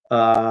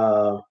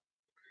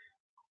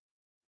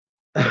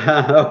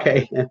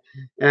 Okay,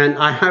 and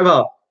I have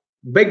a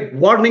big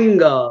warning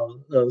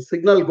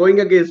signal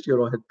going against you,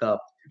 Rohit,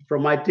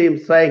 from my team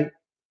saying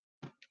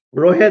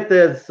Rohit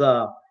is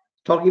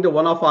talking to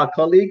one of our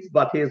colleagues,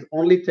 but he is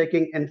only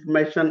taking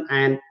information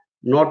and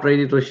not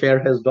ready to share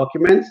his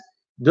documents.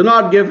 Do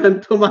not give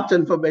him too much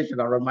information.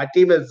 All right, my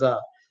team is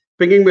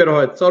pinging me,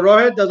 Rohit. So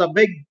Rohit, there's a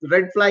big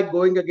red flag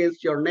going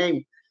against your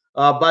name.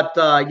 But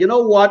you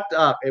know what?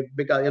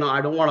 Because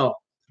I don't want to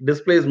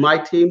displease my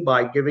team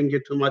by giving you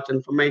too much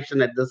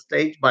information at this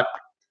stage. But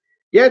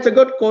yeah, it's a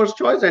good course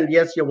choice, and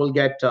yes, you will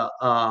get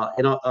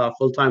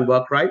full-time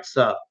work rights.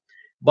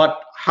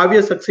 But how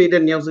you succeed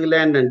in New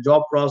Zealand and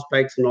job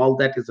prospects and all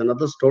that is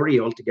another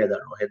story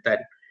altogether, Rohit. And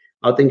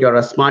I think you're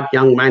a smart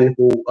young man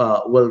who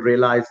will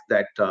realize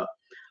that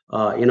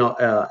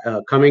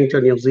coming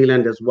to New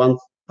Zealand is one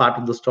part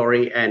of the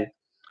story, and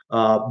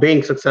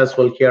being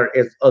successful here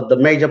is the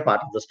major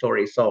part of the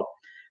story. So,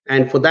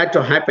 and for that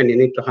to happen, you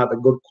need to have a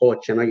good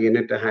coach. You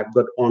need to have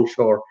good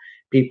onshore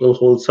people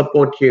who will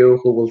support you,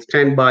 who will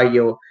stand by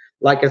you.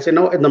 Like I say,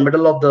 in the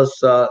middle of this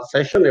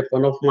session, if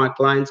one of my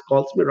clients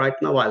calls me right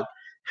now, I'll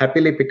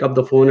happily pick up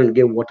the phone and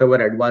give whatever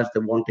advice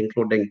they want,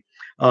 including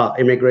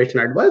immigration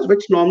advice,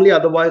 which normally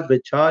otherwise we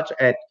charge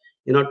at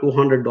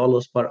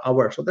 $200 per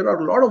hour. So there are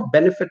a lot of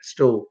benefits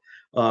to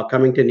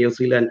coming to New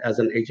Zealand as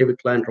an AJV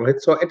client,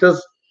 Rohit. So it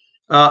is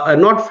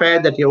not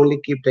fair that you only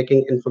keep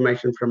taking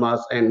information from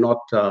us and not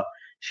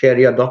share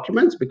your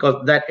documents,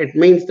 because that it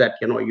means that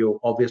you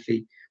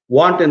obviously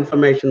want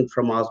information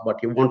from us,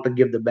 but you want to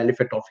give the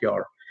benefit of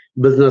your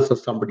business to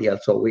somebody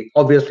else. So we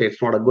obviously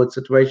it's not a good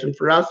situation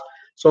for us.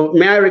 So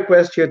may I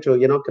request you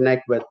to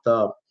connect with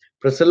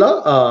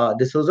Priscilla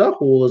D'Souza,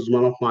 who is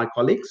one of my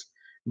colleagues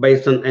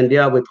based in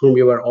India, with whom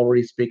you were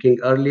already speaking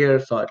earlier.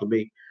 So it'll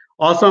be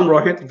awesome,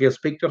 Rohit, if you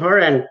speak to her.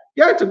 And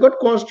yeah, it's a good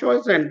course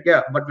choice. And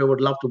yeah, but we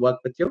would love to work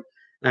with you.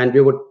 And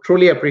we would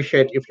truly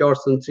appreciate if you're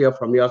sincere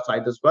from your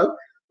side as well,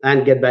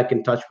 and get back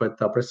in touch with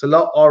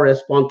Priscilla, or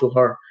respond to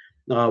her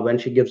when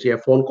she gives you a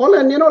phone call.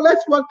 And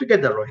let's work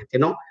together,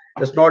 Rohit.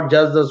 It's not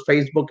just those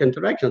Facebook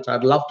interactions.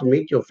 I'd love to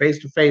meet you face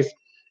to face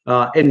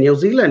in New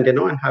Zealand, and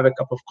have a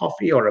cup of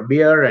coffee or a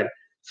beer and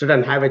sit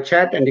and have a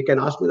chat. And you can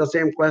ask me the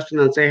same question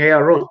and say, "Hey,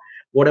 Arun,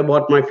 what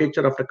about my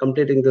future after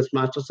completing this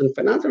master's in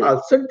finance?" And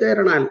I'll sit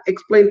there and I'll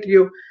explain to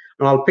you.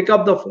 And I'll pick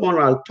up the phone.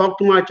 I'll talk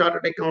to my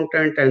chartered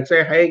accountant and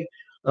say, "Hey,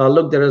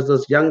 look, there is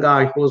this young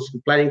guy who's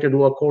planning to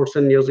do a course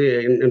in New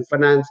Zealand in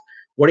finance.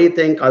 What do you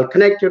think?" I'll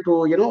connect you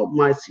to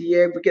my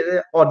CA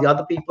or the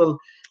other people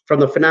from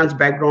the finance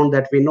background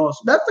that we know. So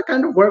that's the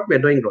kind of work we're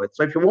doing, Rohit.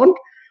 So if you want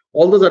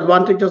all those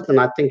advantages, then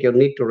I think you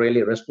need to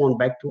really respond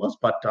back to us.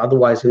 But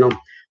otherwise,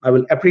 I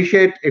will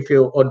appreciate if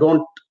you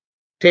don't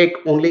take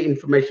only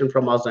information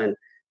from us and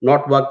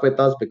not work with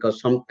us,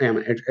 because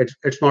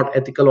it's not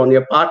ethical on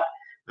your part,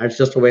 and it's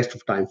just a waste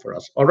of time for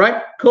us. All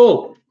right,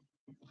 cool.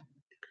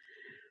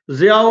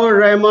 Ziaur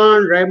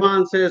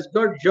Rahman says,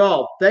 "Good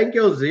job." Thank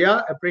you,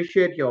 Zia.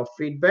 Appreciate your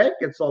feedback.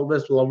 It's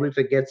always lovely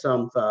to get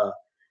some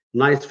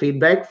nice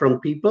feedback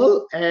from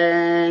people.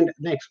 And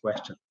next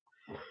question.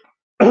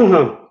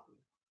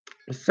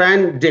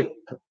 Sandip,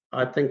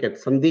 I think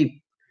it's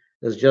Sandeep,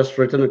 has just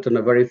written it in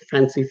a very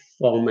fancy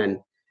form and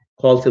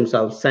calls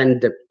himself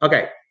Sandip.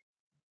 Okay.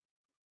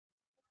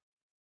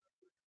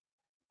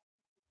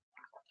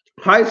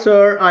 Hi,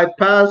 sir. I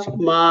passed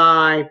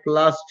my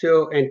plus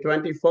two in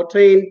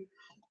 2014.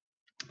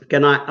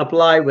 Can I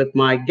apply with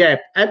my gap?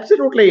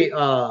 Absolutely,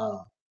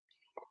 Sandip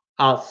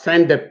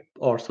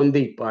or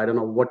Sandeep. I don't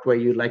know what way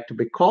you like to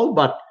be called,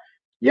 but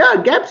yeah,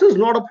 gaps is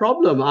not a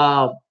problem.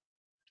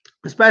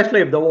 Especially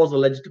if there was a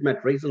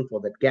legitimate reason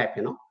for that gap.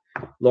 A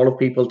lot of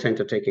people tend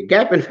to take a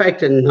gap. In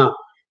fact, in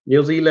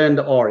New Zealand,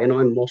 or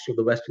in most of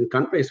the Western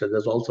countries, so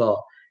there's also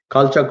a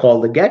culture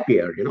called the gap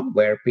year,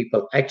 where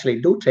people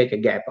actually do take a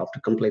gap after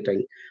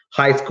completing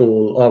high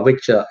school, or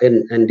which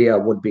in India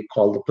would be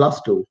called the plus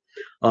two.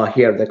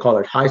 Here they call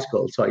it high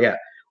school. So yeah,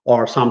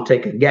 or some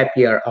take a gap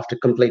year after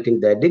completing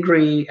their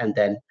degree, and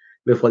then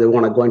before they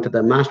want to go into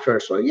their master.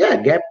 So yeah,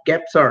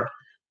 gaps are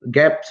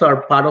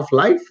part of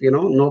life.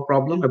 No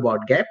problem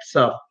about gaps.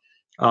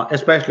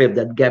 Especially if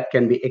that gap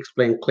can be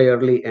explained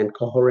clearly and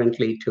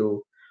coherently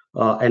to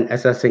an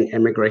assessing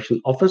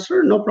immigration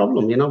officer, no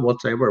problem,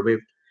 whatsoever.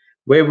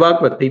 We've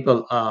worked with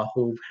people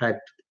who've had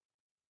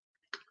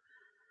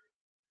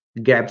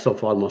gaps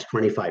of almost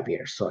 25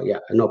 years. So yeah,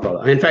 no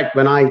problem. In fact,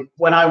 when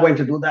I went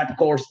to do that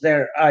course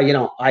there,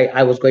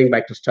 I was going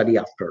back to study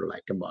after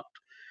like about,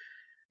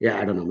 yeah,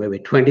 I don't know, maybe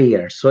 20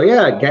 years. So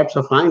yeah, gaps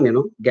are fine,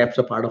 gaps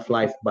are part of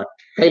life. But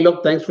hey,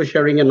 look, thanks for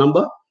sharing your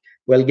number.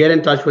 We'll get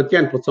in touch with you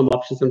and put some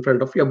options in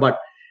front of you. But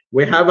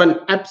we have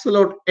an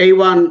absolute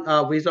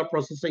A1 visa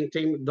processing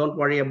team. Don't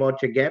worry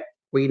about your gap.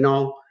 We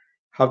know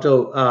how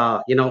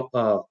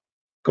to,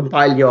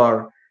 compile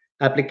your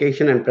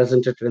application and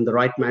present it in the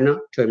right manner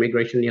to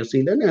Immigration New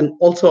Zealand, and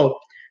also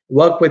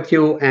work with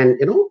you and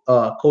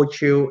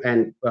coach you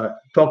and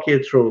talk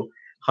you through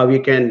how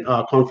you can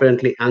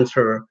confidently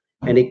answer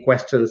any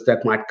questions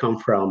that might come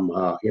from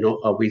a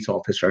visa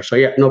officer. So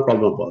yeah, no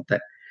problem about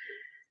that.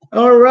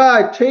 All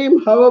right,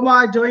 team, how am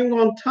I doing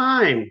on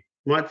time?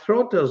 My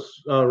throat is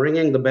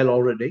ringing the bell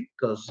already,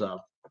 because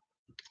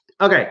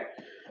okay.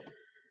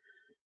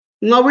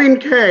 Naveen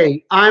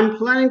K, I'm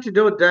planning to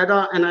do a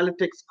data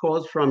analytics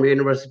course from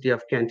University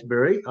of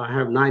Canterbury. I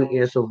have 9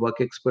 years of work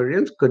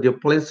experience. Could you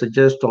please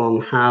suggest on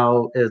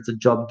how is the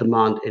job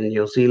demand in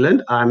New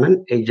Zealand? I'm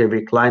an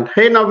AJV client.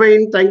 Hey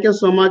Naveen, thank you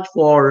so much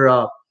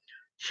for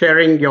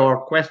sharing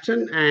your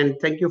question, and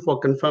thank you for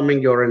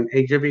confirming you're an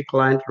AJV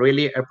client.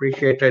 Really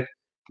appreciate it.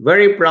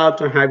 Very proud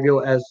to have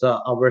you as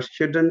our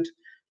student,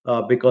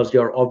 because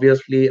you're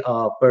obviously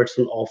a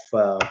person of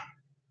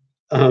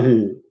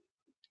um,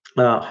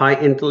 high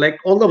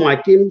intellect. Although my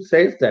team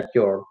says that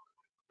you're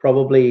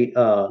probably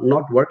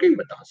not working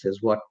with us,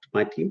 is what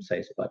my team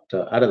says. But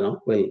I don't know.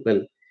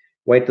 We'll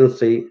wait and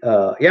see.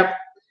 Yeah,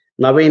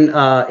 Naveen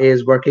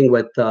is working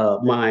with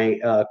my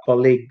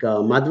colleague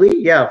Madhvi.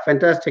 Yeah,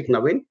 fantastic,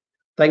 Naveen.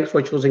 Thanks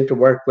for choosing to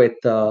work with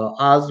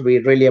us. We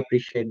really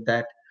appreciate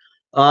that.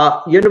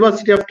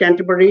 University of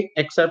Canterbury,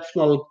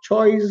 exceptional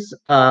choice.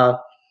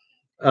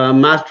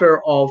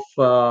 Master of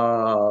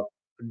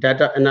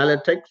Data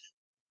Analytics,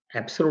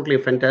 absolutely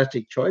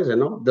fantastic choice.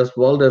 This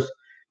world is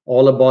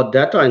all about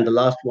data. In the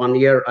last 1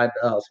 year,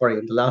 sorry,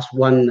 in the last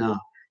 1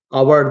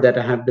 hour that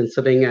I have been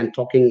sitting and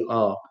talking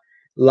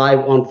live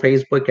on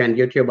Facebook and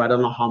YouTube, I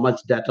don't know how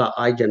much data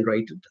I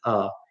generated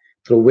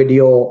through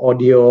video,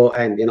 audio,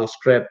 and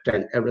script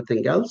and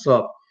everything else.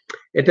 So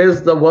it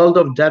is the world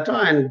of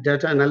data and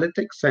data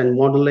analytics and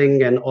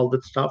modeling and all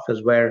that stuff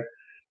is where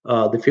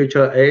the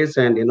future is.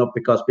 And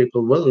because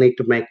people will need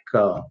to make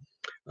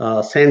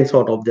sense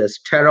out of this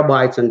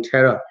terabytes and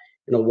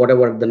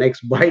whatever the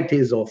next byte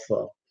is of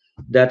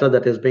data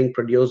that is being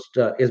produced.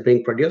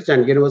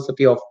 And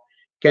University of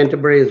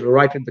Canterbury is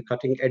right at the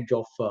cutting edge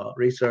of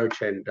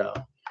research and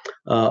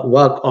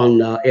work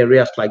on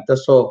areas like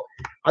this. So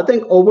I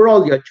think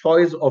overall your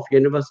choice of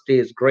university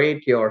is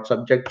great. Your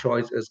subject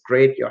choice is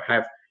great. You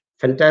have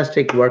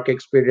fantastic work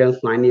experience,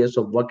 9 years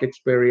of work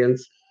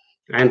experience.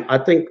 And I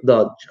think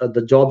the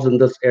jobs in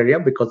this area,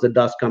 because it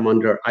does come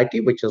under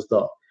IT, which is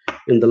the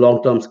in the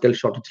long-term skill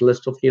shortage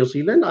list of New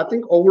Zealand. I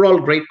think overall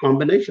great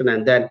combination.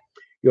 And then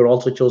you're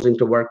also choosing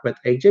to work with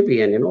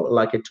AJV. And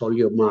like I told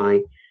you,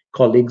 my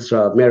colleagues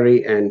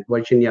Mary and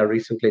Virginia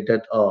recently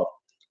did a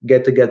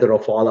get together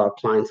of all our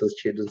clients and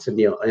students in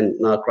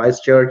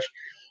Christchurch.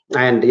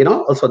 And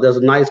also there's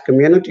a nice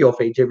community of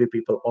AJV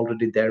people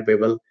already there. We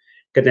will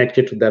connect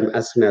you to them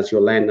as soon as you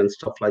land and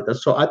stuff like that.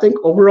 So I think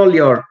overall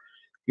your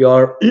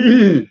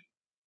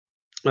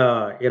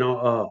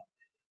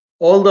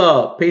all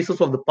the pieces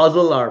of the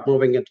puzzle are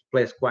moving into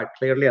place quite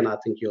clearly, and I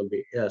think you'll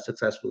be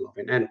successful of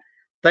it. And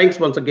thanks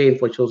once again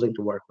for choosing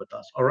to work with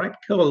us. All right,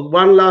 cool.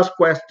 One last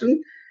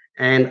question,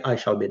 and I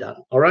shall be done.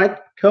 All right,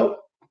 cool.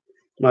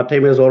 My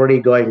team is already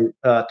going.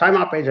 Time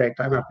up, AJ.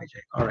 Time up,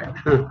 AJ. All right.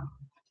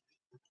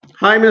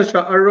 Hi,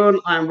 Mr. Arun.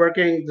 I'm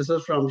working. This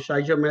is from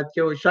Shaiju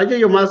Matthew. Shaiju,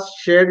 you must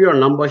share your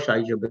number,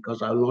 Shaiju,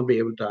 because I will not be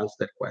able to answer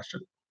that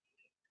question.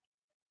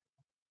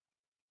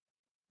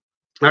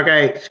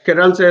 Okay,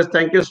 Kiran says,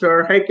 thank you,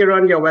 sir. Hey,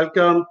 Kiran, you're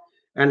welcome.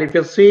 And if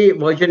you see,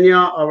 Virginia,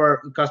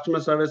 our customer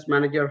service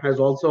manager, has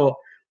also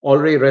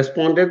already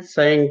responded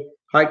saying,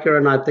 hi,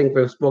 Kiran, I think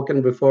we've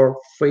spoken before.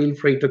 Feel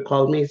free to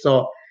call me.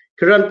 So,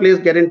 Kiran, please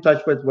get in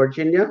touch with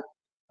Virginia.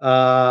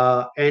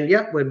 And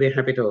yeah, we'll be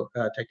happy to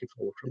take it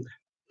forward from there.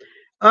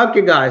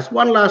 Okay, guys,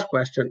 one last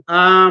question.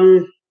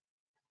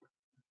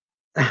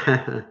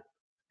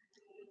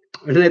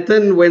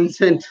 Nathan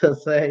Vincent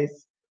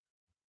says,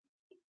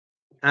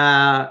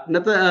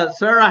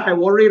 sir, I have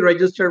already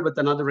registered with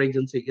another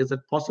agency. Is it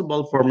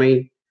possible for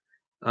me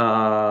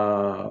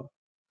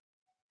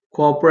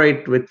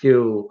cooperate with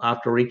you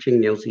after reaching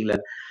New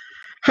Zealand?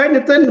 Hi,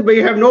 Nathan. We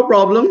have no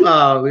problem.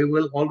 We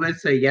will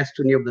always say yes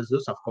to new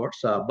business, of course.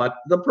 But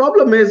the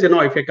problem is,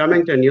 if you're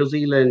coming to New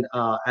Zealand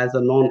as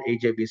a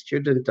non-AJB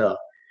student,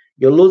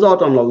 you lose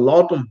out on a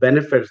lot of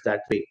benefits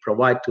that we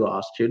provide to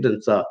our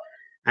students.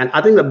 And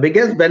I think the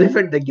biggest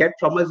benefit they get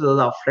from us is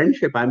our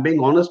friendship. I'm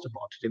being honest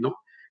about it,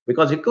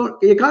 because you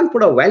can't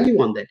put a value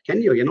on that,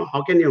 can you?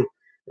 How can you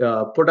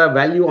put a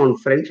value on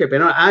friendship?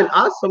 And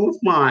ask some of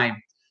my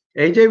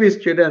AJV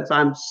students,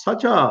 I'm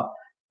such a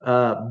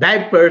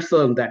bad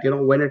person that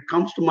when it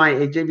comes to my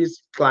AJV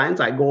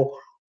clients, I go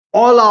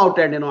all out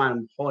and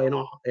I'm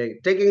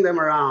taking them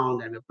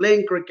around and we're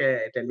playing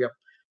cricket and we're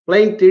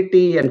playing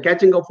TT and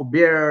catching up for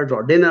beers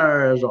or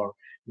dinners or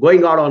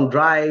going out on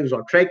drives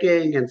or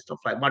trekking and stuff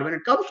like that. But when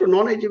it comes to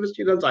non-AJV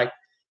students, I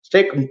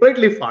stay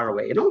completely far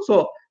away.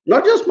 So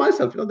not just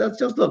myself, that's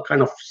just the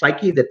kind of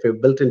psyche that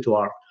we've built into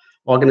our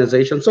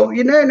organization. So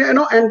and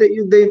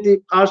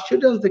our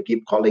students, they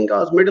keep calling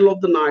us middle of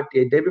the night.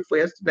 The day before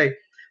yesterday,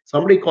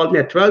 somebody called me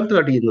at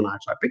 12:30 in the night.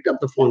 So I picked up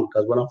the phone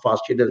because one of our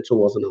students who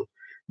was in a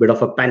bit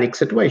of a panic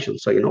situation.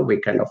 So we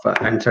kind of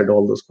answered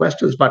all those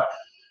questions. But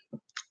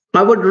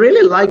I would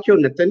really like you,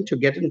 Nitin, to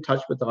get in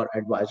touch with our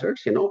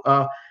advisors.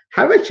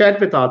 Have a chat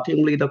with our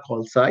team leader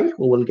called Sai,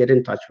 who will get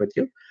in touch with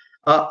you.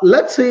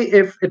 Let's see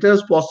if it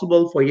is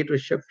possible for you to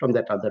shift from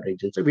that other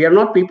agency. We are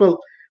not people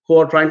who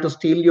are trying to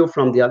steal you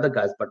from the other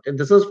guys, but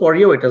this is for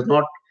you. It is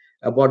not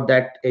about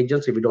that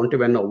agency. We don't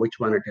even know which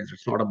one it is.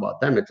 It's not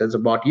about them. It is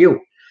about you.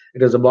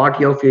 It is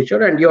about your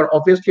future. And you're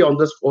obviously on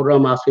this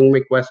forum asking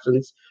me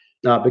questions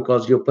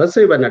because you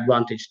perceive an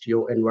advantage to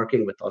you in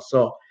working with us.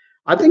 So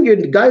I think you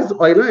guys,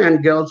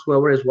 and girls,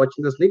 whoever is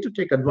watching this, need to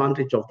take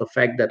advantage of the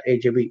fact that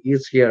AJB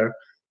is here.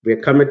 We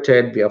are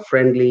committed. We are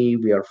friendly.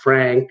 We are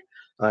frank.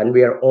 And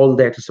we are all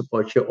there to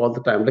support you all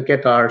the time. Look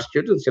at our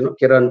students,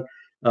 Kiran,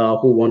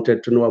 who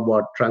wanted to know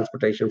about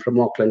transportation from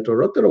Auckland to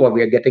Rotorua.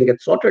 We are getting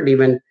it sorted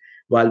even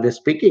while we're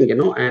speaking,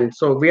 and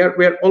so we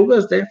are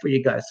always there for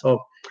you guys. So,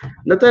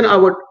 Nathan, I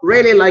would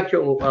really like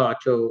you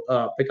to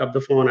pick up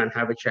the phone and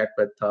have a chat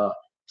with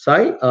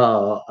Sai,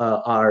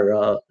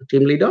 our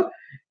team leader.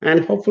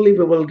 And hopefully,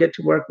 we will get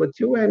to work with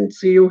you and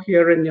see you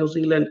here in New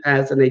Zealand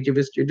as an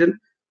AGV student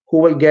who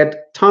will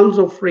get tons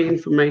of free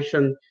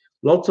information,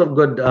 lots of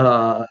good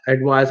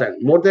advice,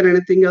 and more than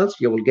anything else,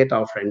 you will get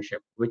our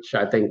friendship, which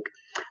I think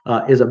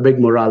is a big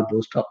morale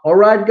booster. All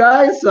right,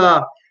 guys,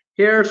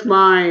 here's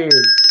my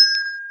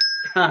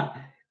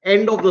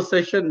end of the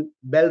session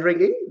bell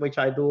ringing, which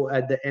I do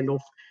at the end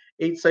of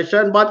each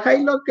session. But hey,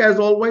 look, as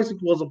always,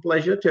 it was a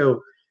pleasure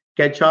to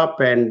catch up,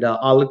 and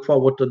I look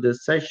forward to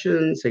this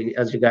session. So,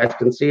 as you guys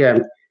can see,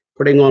 I'm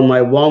putting on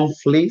my warm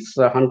fleece,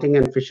 hunting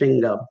and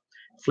fishing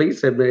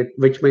fleece,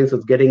 which means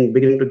it's getting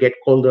beginning to get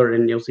colder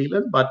in New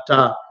Zealand. But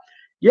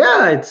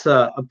yeah, it's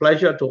a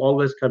pleasure to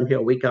always come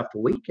here week after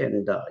week,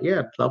 and yeah,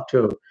 I'd love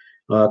to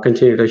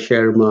continue to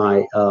share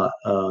my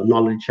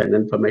knowledge and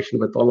information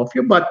with all of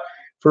you. But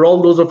for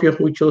all those of you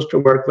who chose to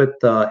work with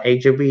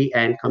AJB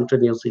and come to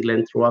New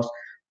Zealand through us,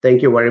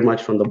 thank you very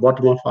much from the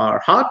bottom of our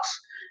hearts,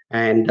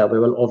 and we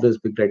will always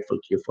be grateful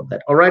to you for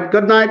that. All right,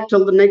 good night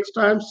till the next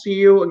time. See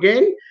you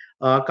again.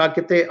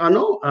 Kakite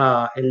ano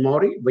in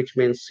Maori, which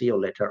means see you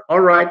later.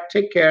 All right,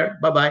 take care.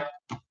 Bye bye.